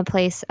in a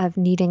place of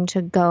needing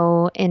to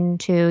go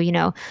into,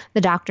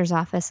 the doctor's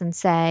office and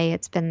say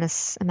it's been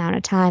this amount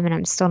of time and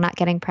I'm still not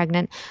getting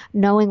pregnant,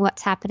 knowing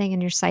what's happening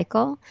in your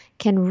cycle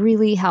can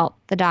really help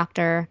the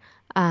doctor,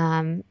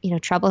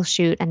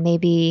 troubleshoot and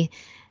maybe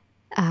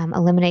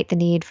eliminate the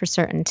need for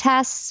certain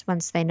tests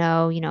once they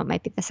know, it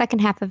might be the second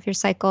half of your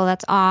cycle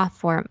that's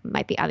off, or it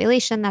might be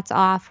ovulation that's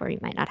off, or you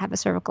might not have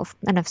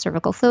enough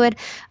cervical fluid.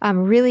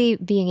 Really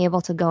being able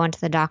to go into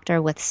the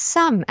doctor with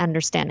some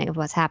understanding of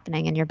what's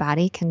happening in your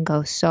body can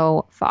go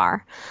so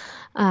far.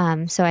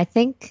 So I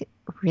think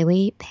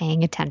really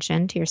paying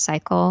attention to your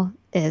cycle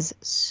is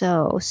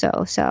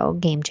so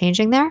game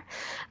changing there.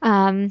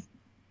 Um,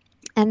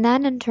 and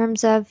then in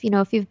terms of,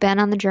 if you've been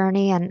on the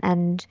journey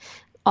and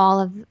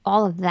all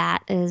of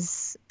that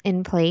is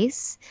in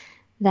place,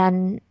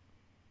 then,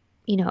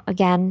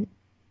 again,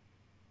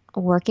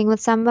 working with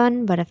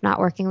someone, but if not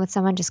working with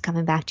someone, just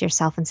coming back to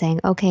yourself and saying,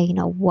 okay,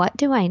 what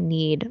do I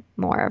need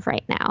more of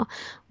right now?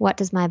 What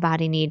does my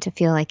body need to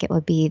feel like it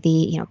would be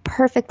the,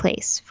 perfect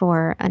place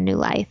for a new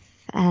life?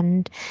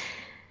 And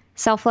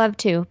self-love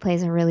too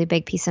plays a really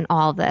big piece in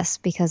all of this,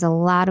 because a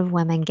lot of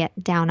women get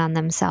down on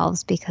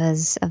themselves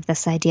because of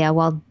this idea,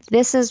 well,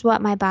 this is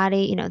what my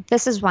body,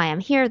 this is why I'm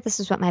here. This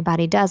is what my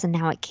body does. And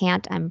now it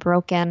can't, I'm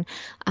broken.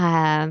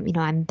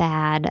 I'm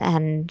bad.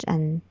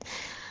 And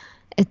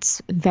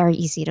it's very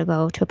easy to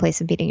go to a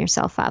place of beating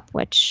yourself up,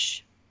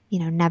 which,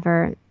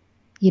 never,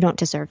 you don't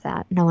deserve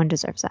that. No one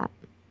deserves that.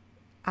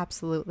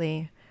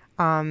 Absolutely.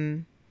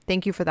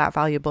 Thank you for that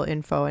valuable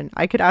info. And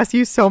I could ask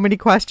you so many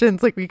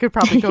questions. Like we could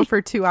probably go for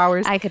 2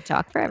 hours. I could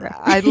talk forever.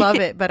 I love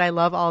it, but I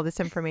love all this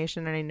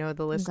information, and I know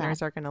the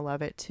listeners are going to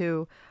love it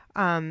too.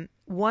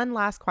 One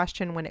last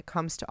question when it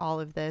comes to all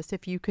of this,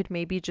 if you could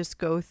maybe just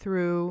go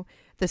through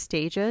the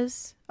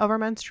stages of our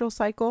menstrual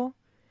cycle.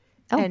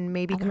 And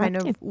maybe kind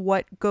of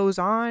what goes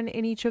on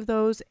in each of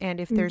those, and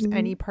if there's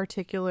any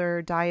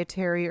particular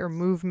dietary or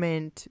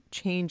movement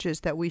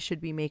changes that we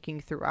should be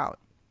making throughout.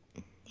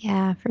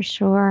 Yeah, for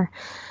sure.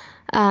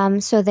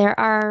 So there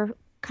are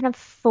kind of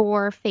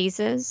 4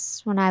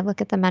 phases when I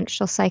look at the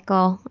menstrual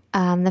cycle.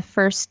 The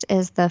first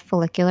is the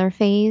follicular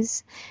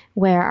phase,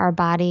 where our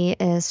body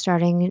is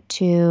starting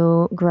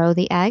to grow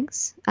the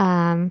eggs.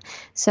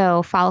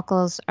 So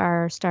follicles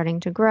are starting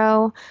to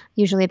grow,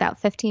 usually about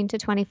 15 to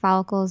 20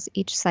 follicles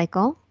each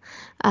cycle.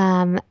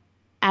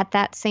 At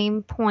that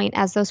same point,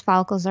 as those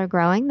follicles are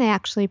growing, they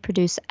actually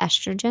produce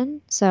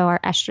estrogen. So our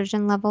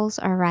estrogen levels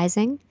are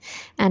rising.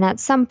 And at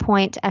some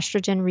point,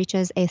 estrogen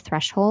reaches a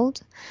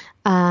threshold,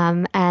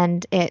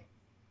 and it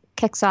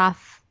kicks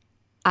off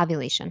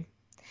ovulation.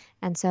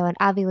 And so at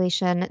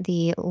ovulation,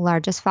 the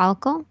largest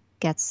follicle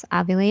gets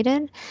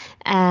ovulated.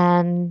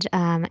 And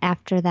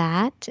after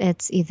that,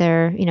 it's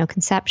either,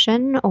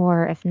 conception,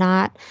 or if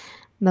not,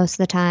 most of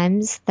the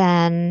times,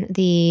 then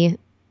the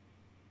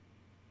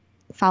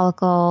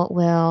follicle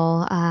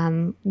will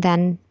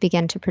then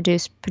begin to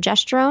produce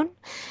progesterone,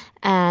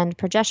 and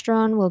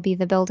progesterone will be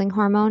the building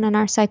hormone in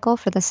our cycle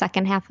for the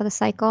second half of the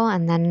cycle.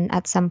 And then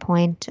at some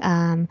point,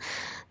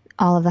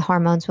 all of the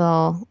hormones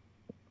will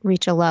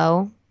reach a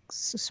low,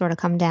 sort of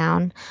come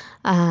down,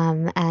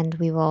 and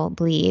we will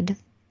bleed.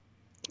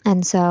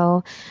 And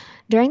so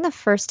during the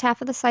first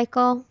half of the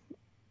cycle,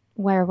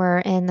 where we're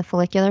in the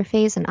follicular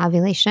phase and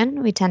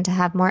ovulation, we tend to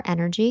have more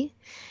energy.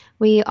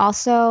 We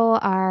also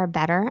are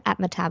better at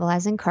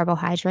metabolizing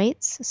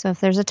carbohydrates. So if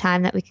there's a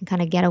time that we can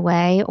kind of get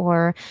away,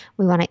 or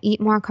we want to eat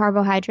more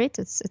carbohydrates,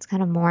 it's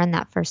kind of more in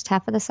that first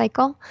half of the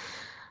cycle.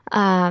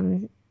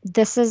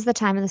 This is the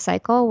time of the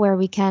cycle where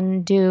we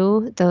can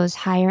do those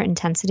higher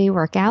intensity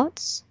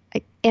workouts,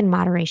 in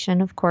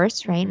moderation, of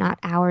course, right? Not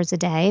hours a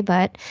day,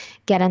 but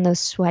get in those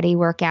sweaty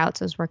workouts,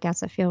 those workouts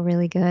that feel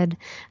really good,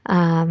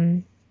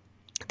 the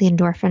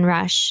endorphin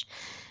rush.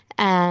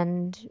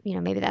 And,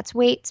 maybe that's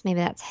weights, maybe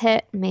that's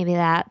HIIT, maybe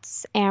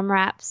that's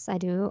AMRAPs. I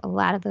do a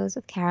lot of those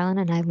with Carolyn,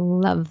 and I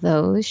love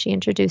those. She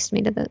introduced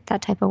me to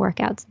that type of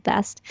workouts the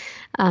best,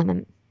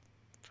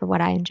 for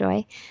what I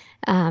enjoy.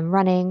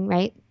 Running,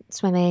 right?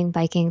 Swimming,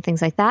 biking,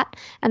 things like that.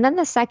 And then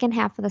the second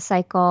half of the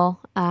cycle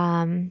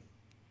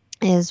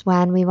is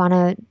when we want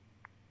to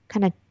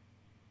kind of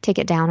take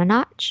it down a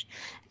notch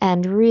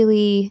and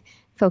really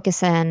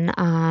focus in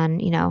on,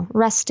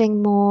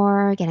 resting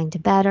more, getting to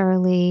bed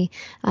early,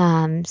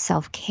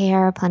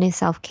 self-care, plenty of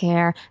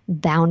self-care,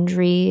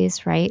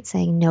 boundaries, right?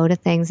 Saying no to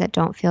things that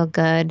don't feel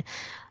good.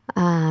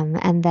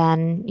 And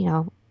then,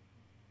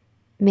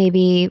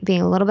 maybe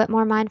being a little bit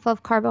more mindful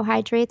of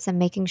carbohydrates and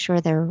making sure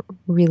they're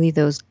really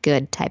those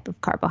good type of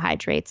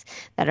carbohydrates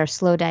that are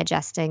slow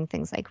digesting.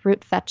 Things like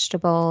root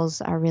vegetables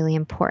are really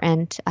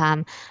important.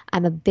 I'm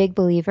a big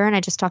believer, and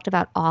I just talked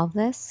about all of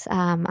this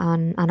on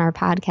our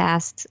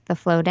podcast, The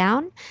Flow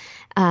Down.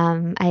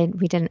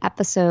 We did an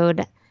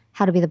episode,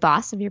 How to Be the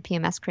Boss of Your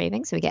PMS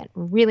Craving. So we get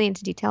really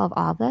into detail of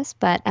all of this,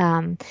 but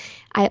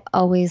I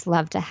always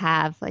love to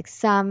have like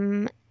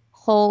some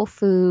whole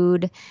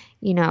food,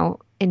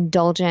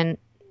 indulgent,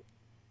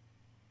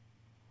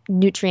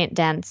 nutrient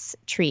dense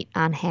treat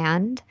on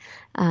hand.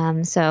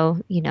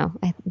 So,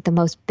 the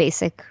most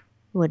basic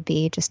would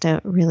be just a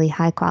really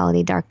high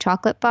quality dark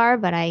chocolate bar,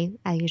 but I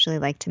usually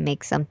like to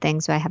make something.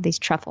 So I have these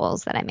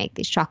truffles that I make,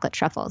 these chocolate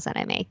truffles that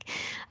I make.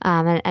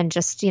 And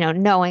just,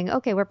 knowing,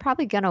 okay, we're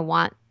probably going to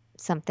want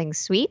something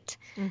sweet.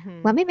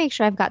 Mm-hmm. Let me make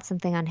sure I've got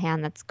something on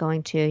hand that's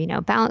going to,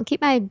 keep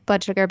my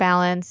blood sugar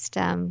balanced,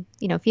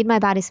 feed my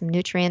body some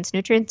nutrients.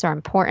 Nutrients are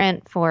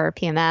important for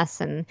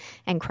PMS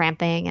and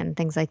cramping and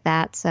things like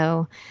that.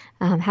 So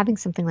having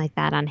something like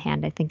that on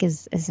hand, I think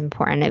is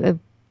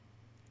important.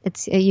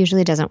 it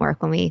usually doesn't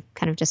work when we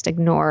kind of just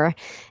ignore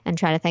and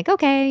try to think,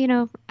 okay,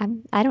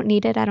 I don't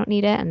need it. I don't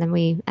need it. And then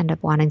we end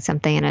up wanting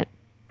something and it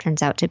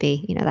turns out to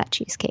be, that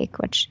cheesecake,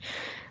 which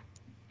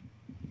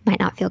might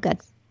not feel good.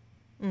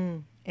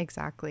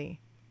 Exactly.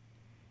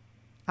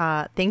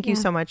 Thank you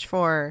so much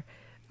for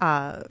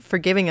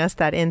giving us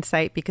that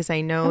insight, because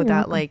I know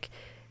that like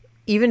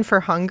even for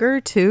hunger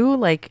too,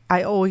 like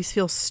I always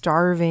feel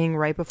starving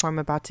right before I'm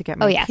about to get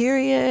my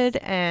period.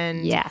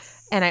 And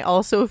and I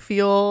also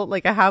feel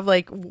like I have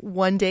like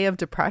one day of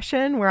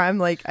depression where I'm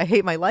like, I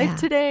hate my life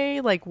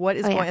today. Like what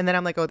is going, and then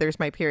I'm like, oh, there's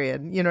my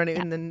period. You know what I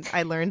mean? And then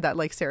I learned that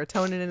like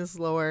serotonin is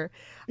lower.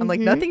 I'm like,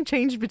 nothing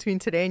changed between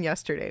today and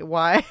yesterday.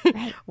 Why?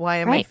 Why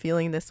am I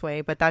feeling this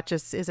way? But that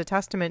just is a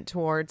testament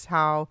towards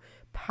how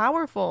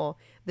powerful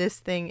this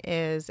thing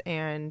is,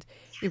 and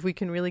if we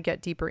can really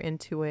get deeper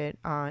into it,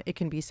 it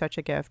can be such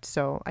a gift.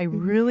 So I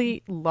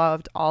really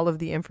loved all of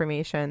the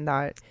information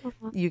that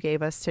you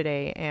gave us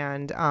today,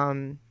 and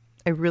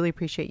I really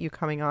appreciate you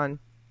coming on.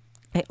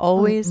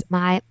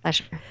 My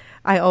pleasure.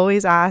 I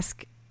always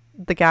ask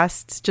the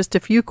guests just a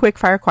few quick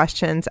fire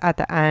questions at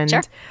the end.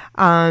 Sure.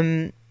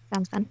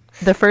 Sounds fun.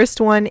 The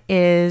first one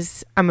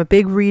is, I'm a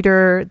big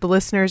reader. The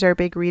listeners are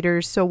big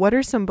readers. So what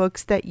are some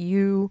books that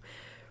you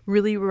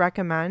really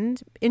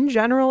recommend in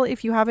general,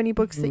 if you have any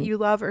books that you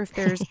love, or if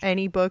there's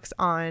any books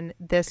on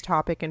this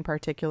topic in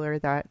particular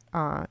that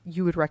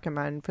you would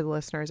recommend for the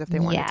listeners if they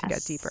wanted to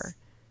get deeper?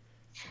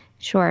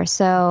 Sure.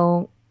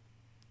 So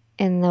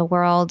in the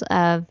world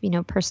of,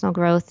 personal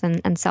growth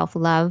and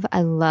self-love,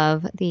 I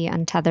love The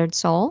Untethered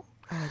Soul.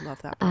 Oh, I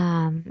love that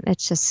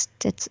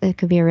book. It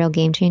could be a real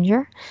game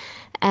changer.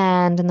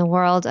 And in the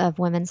world of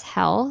women's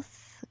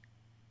health,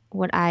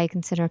 what I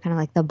consider kind of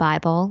like the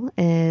Bible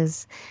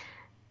is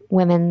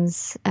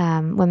Women's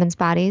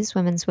Bodies,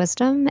 Women's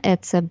Wisdom.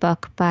 It's a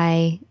book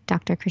by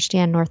Dr.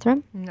 Christiane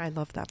Northrup. I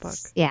love that book.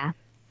 Yeah.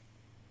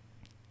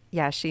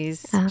 Yeah,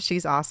 she's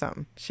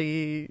awesome.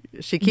 She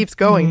keeps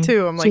going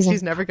too. I'm like,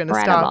 she's never going to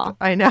stop.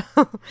 I know.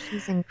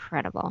 She's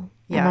incredible.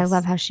 Yes. And I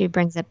love how she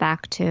brings it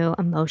back to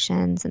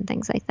emotions and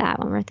things like that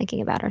when we're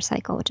thinking about our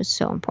cycle, which is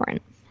so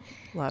important.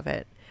 Love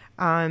it.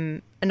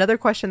 Another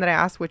question that I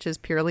asked, which is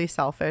purely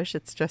selfish,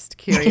 it's just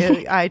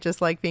curious. I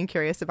just like being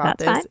curious about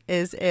this,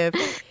 is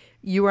if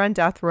you were on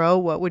death row,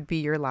 what would be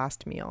your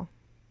last meal?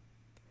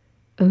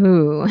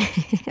 Ooh.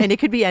 And it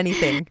could be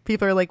anything.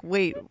 People are like,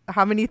 wait,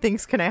 how many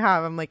things can I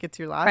have? I'm like, it's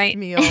your last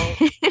meal,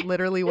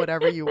 literally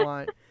whatever you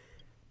want.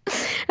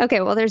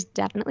 Okay, well, there's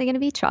definitely going to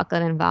be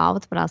chocolate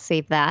involved, but I'll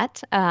save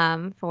that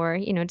for,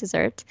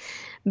 dessert.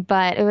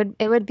 But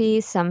it would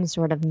be some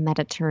sort of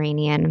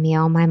Mediterranean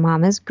meal. My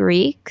mom is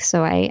Greek,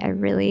 so I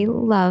really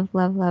love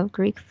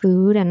Greek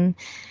food. And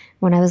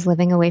when I was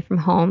living away from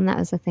home, that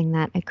was the thing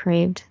that I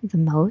craved the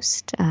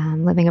most,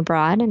 living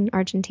abroad in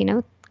Argentina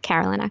with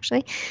Carolyn,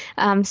 actually.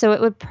 So it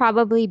would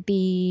probably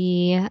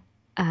be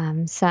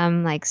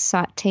some like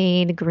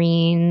sauteed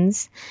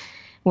greens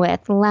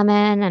with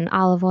lemon and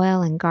olive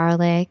oil and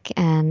garlic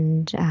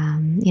and,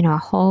 a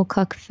whole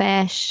cooked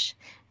fish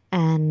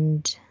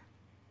and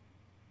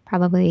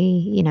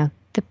probably,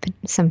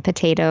 some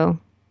potato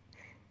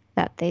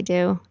that they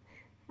do.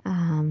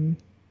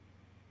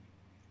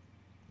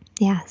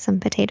 Some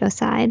potato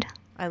side.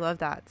 I love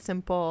that.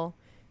 Simple,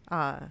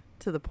 to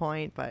the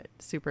point, but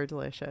super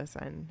delicious.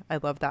 And I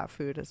love that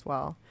food as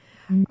well.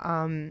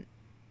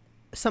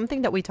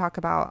 Something that we talk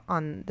about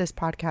on this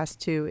podcast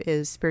too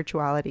is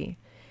spirituality.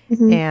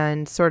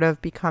 And sort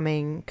of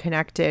becoming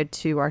connected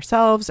to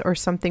ourselves or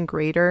something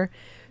greater.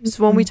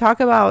 So when we talk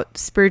about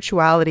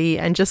spirituality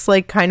and just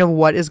like kind of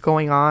what is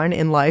going on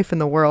in life in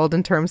the world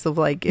in terms of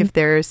like if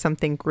there is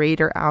something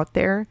greater out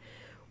there,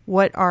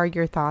 what are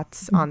your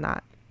thoughts on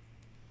that?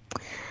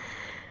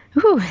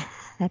 Ooh,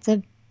 that's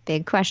a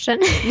big question.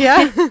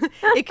 Yeah,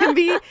 it can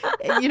be,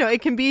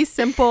 it can be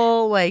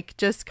simple, like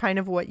just kind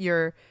of what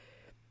your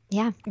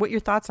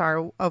thoughts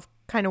are of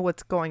kind of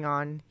what's going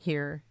on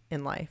here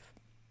in life.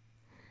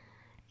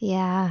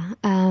 Yeah,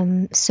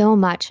 so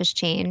much has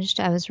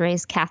changed. I was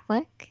raised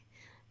Catholic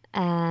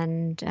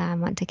and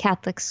went to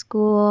Catholic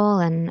school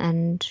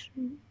and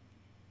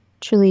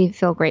truly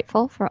feel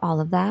grateful for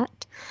all of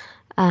that.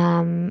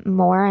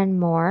 More and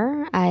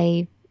more,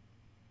 I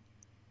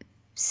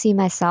see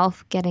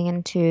myself getting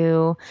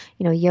into,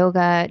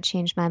 yoga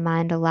changed my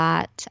mind a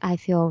lot. I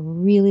feel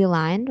really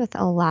aligned with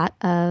a lot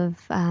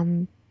of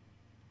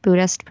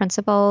Buddhist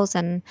principles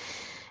and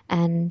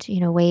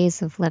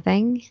ways of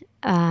living.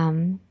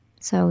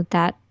 So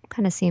that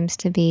kind of seems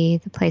to be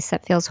the place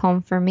that feels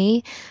home for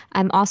me.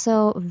 I'm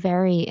also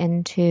very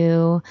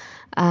into,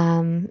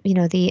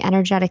 the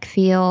energetic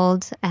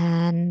field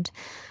and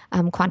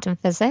quantum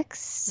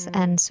physics.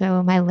 And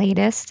so my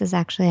latest is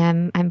actually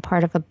I'm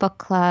part of a book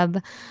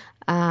club,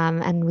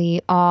 and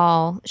we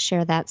all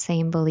share that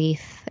same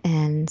belief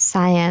in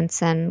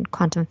science and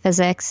quantum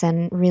physics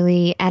and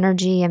really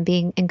energy and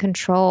being in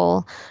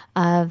control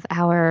of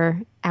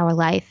our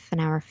life and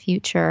our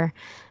future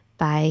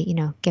by,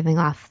 giving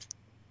off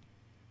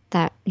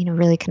that,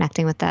 really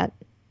connecting with that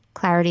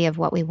clarity of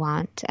what we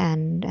want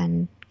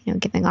and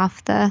giving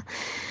off the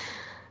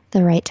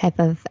the right type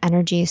of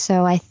energy.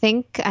 So I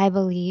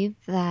believe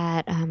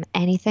that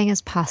anything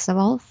is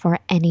possible for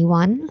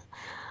anyone.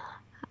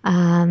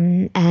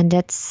 And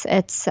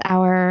it's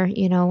our,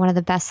 one of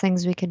the best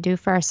things we could do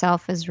for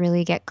ourselves is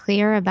really get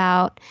clear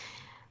about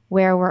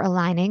where we're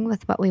aligning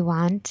with what we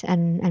want,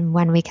 and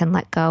when we can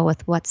let go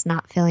with what's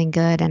not feeling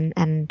good,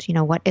 and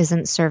what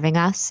isn't serving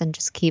us, and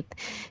just keep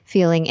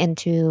feeling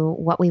into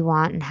what we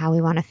want and how we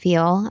want to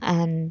feel.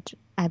 And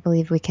I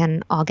believe we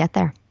can all get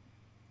there.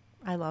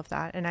 I love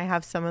that. And I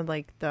have some of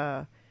like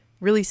the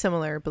really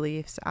similar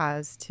beliefs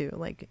as to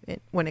like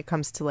when it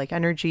comes to like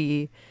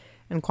energy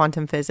and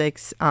quantum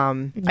physics.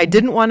 I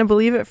didn't want to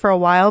believe it for a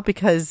while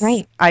because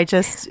I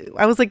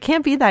was like,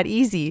 can't be that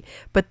easy.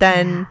 But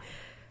then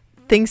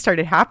things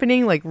started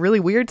happening, like really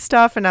weird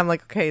stuff. And I'm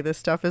like, okay, this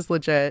stuff is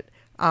legit.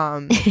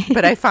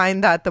 But I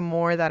find that the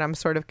more that I'm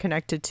sort of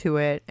connected to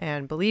it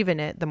and believe in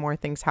it, the more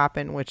things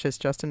happen, which is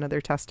just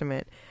another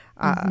testament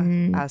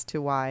as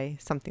to why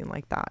something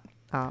like that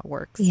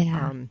works.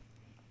 Yeah.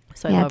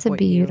 So I love it's a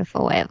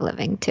beautiful way of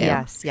living too.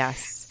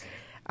 Yes.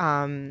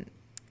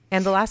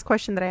 And the last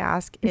question that I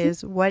ask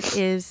is, what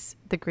is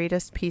the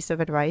greatest piece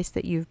of advice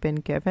that you've been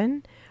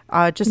given?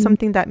 Just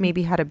something that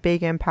maybe had a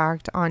big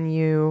impact on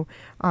you.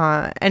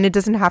 And it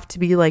doesn't have to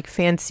be like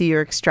fancy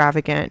or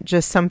extravagant,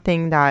 just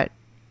something that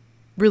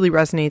really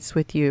resonates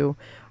with you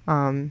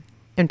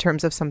in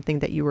terms of something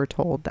that you were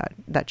told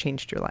that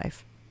changed your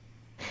life.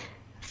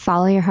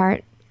 Follow your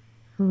heart.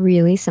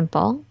 Really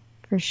simple,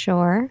 for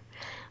sure.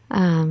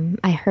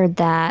 I heard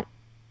that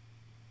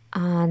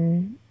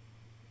on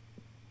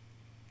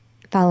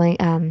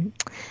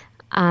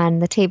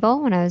the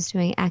table when I was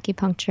doing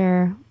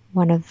acupuncture.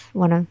 One of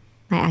my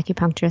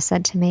acupuncturists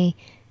said to me,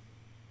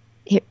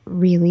 it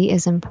really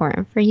is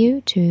important for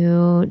you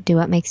to do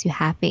what makes you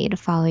happy, to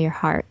follow your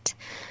heart.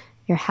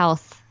 Your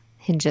health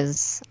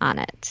hinges on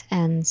it.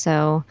 And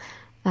so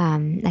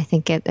I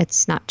think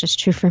it's not just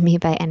true for me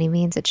by any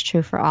means. It's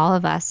true for all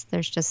of us.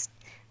 There's just,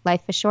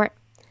 life is short.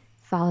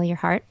 Follow your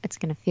heart. It's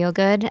going to feel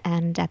good.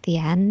 And at the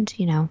end,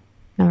 no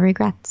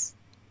regrets.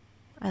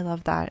 I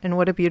love that. And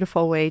what a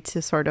beautiful way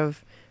to sort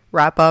of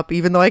wrap up,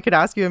 even though I could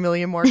ask you a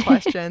million more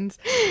questions.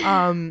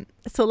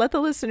 So let the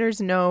listeners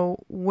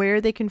know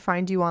where they can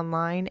find you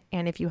online,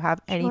 and if you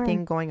have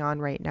anything going on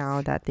right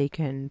now that they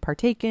can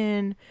partake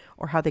in,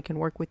 or how they can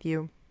work with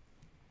you.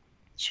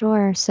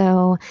 Sure.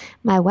 So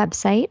my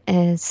website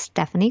is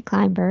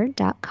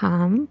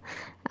stephaniekleinberg.com.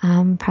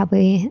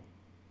 Probably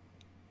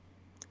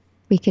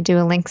we could do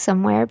a link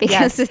somewhere,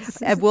 because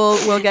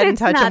we'll get in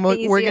touch, and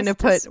we're gonna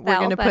put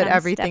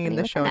everything in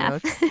the show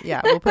notes.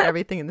 Yeah, we'll put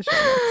everything in the show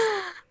notes.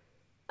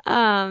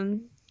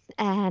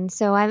 And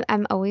so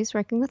I'm always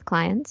working with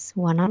clients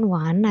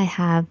one-on-one. I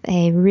have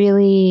a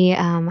really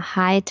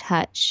high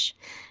touch,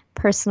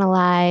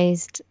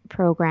 personalized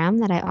program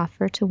that I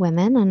offer to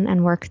women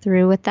and work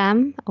through with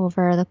them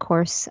over the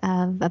course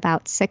of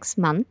about 6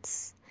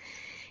 months.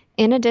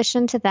 In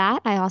addition to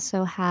that, I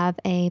also have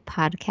a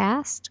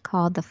podcast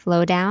called The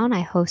Flow Down.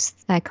 I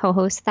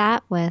co-host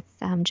that with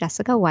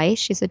Jessica Weiss.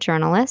 She's a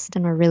journalist,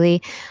 and we're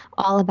really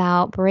all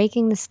about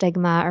breaking the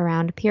stigma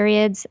around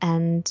periods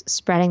and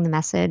spreading the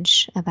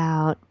message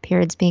about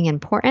periods being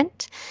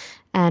important.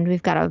 And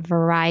we've got a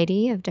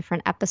variety of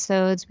different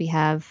episodes. We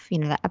have,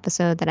 that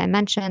episode that I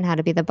mentioned, how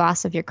to be the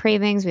boss of your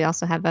cravings. We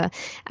also have a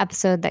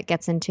episode that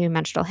gets into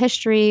menstrual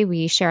history.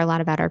 We share a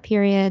lot about our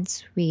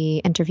periods.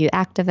 We interview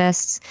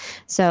activists.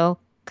 So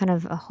kind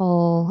of a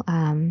whole,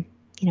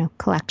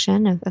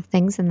 collection of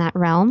things in that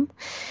realm.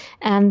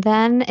 And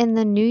then in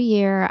the new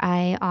year,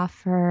 I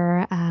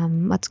offer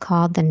what's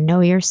called the Know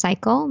Your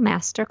Cycle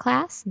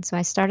Masterclass. And so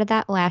I started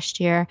that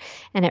last year,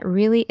 and it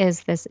really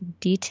is this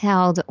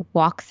detailed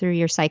walk through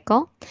your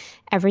cycle.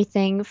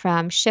 Everything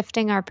from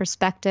shifting our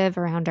perspective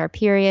around our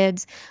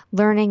periods,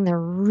 learning the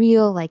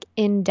real,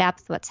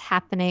 in-depth what's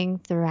happening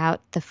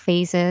throughout the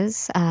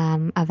phases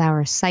of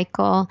our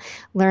cycle,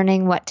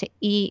 learning what to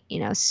eat,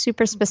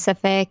 super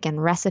specific,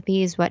 and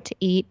recipes, what to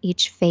eat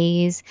each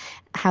phase,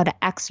 how to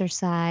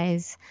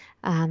exercise,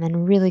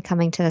 and really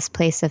coming to this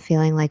place of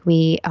feeling like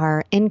we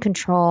are in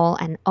control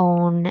and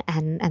own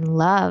and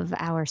love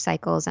our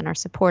cycles and are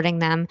supporting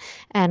them,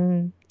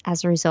 and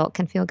as a result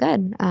can feel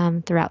good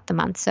throughout the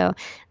month. So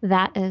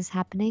that is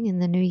happening in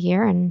the new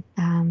year, and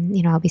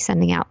I'll be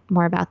sending out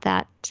more about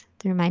that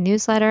through my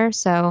newsletter.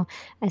 So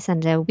I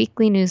send a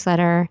weekly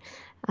newsletter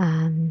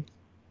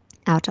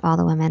out to all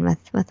the women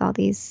with all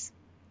these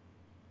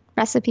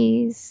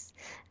recipes,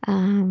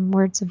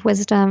 words of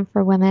wisdom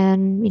for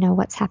women,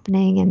 what's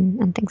happening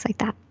and things like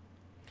that.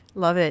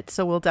 Love it.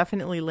 So we'll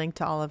definitely link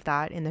to all of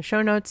that in the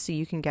show notes, so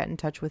you can get in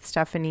touch with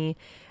Stephanie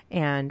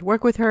and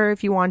work with her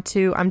if you want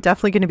to. I'm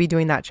definitely going to be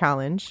doing that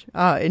challenge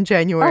in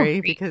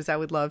January, because I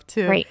would love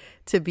to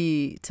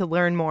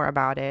learn more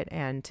about it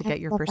and to get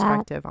your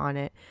perspective on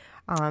it.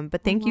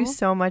 But thank you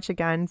so much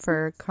again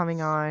for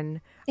coming on.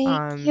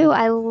 Thank you.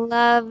 I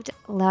loved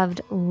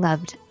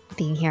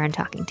being here and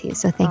talking to you.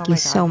 So thank you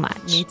so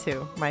much. Me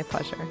too. My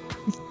pleasure.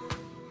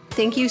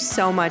 Thank you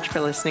so much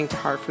for listening to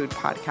Heart Food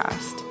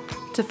Podcast.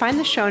 To find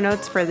the show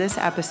notes for this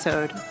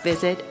episode,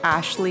 visit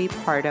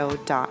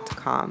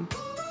ashleypardo.com.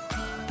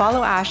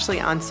 Follow Ashley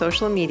on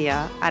social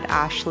media at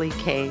Ashley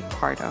K.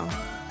 Pardo.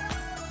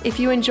 If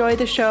you enjoy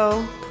the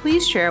show,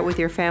 please share it with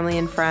your family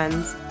and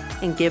friends,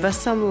 and give us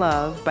some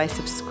love by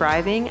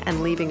subscribing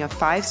and leaving a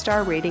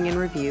 5-star rating and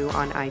review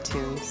on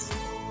iTunes.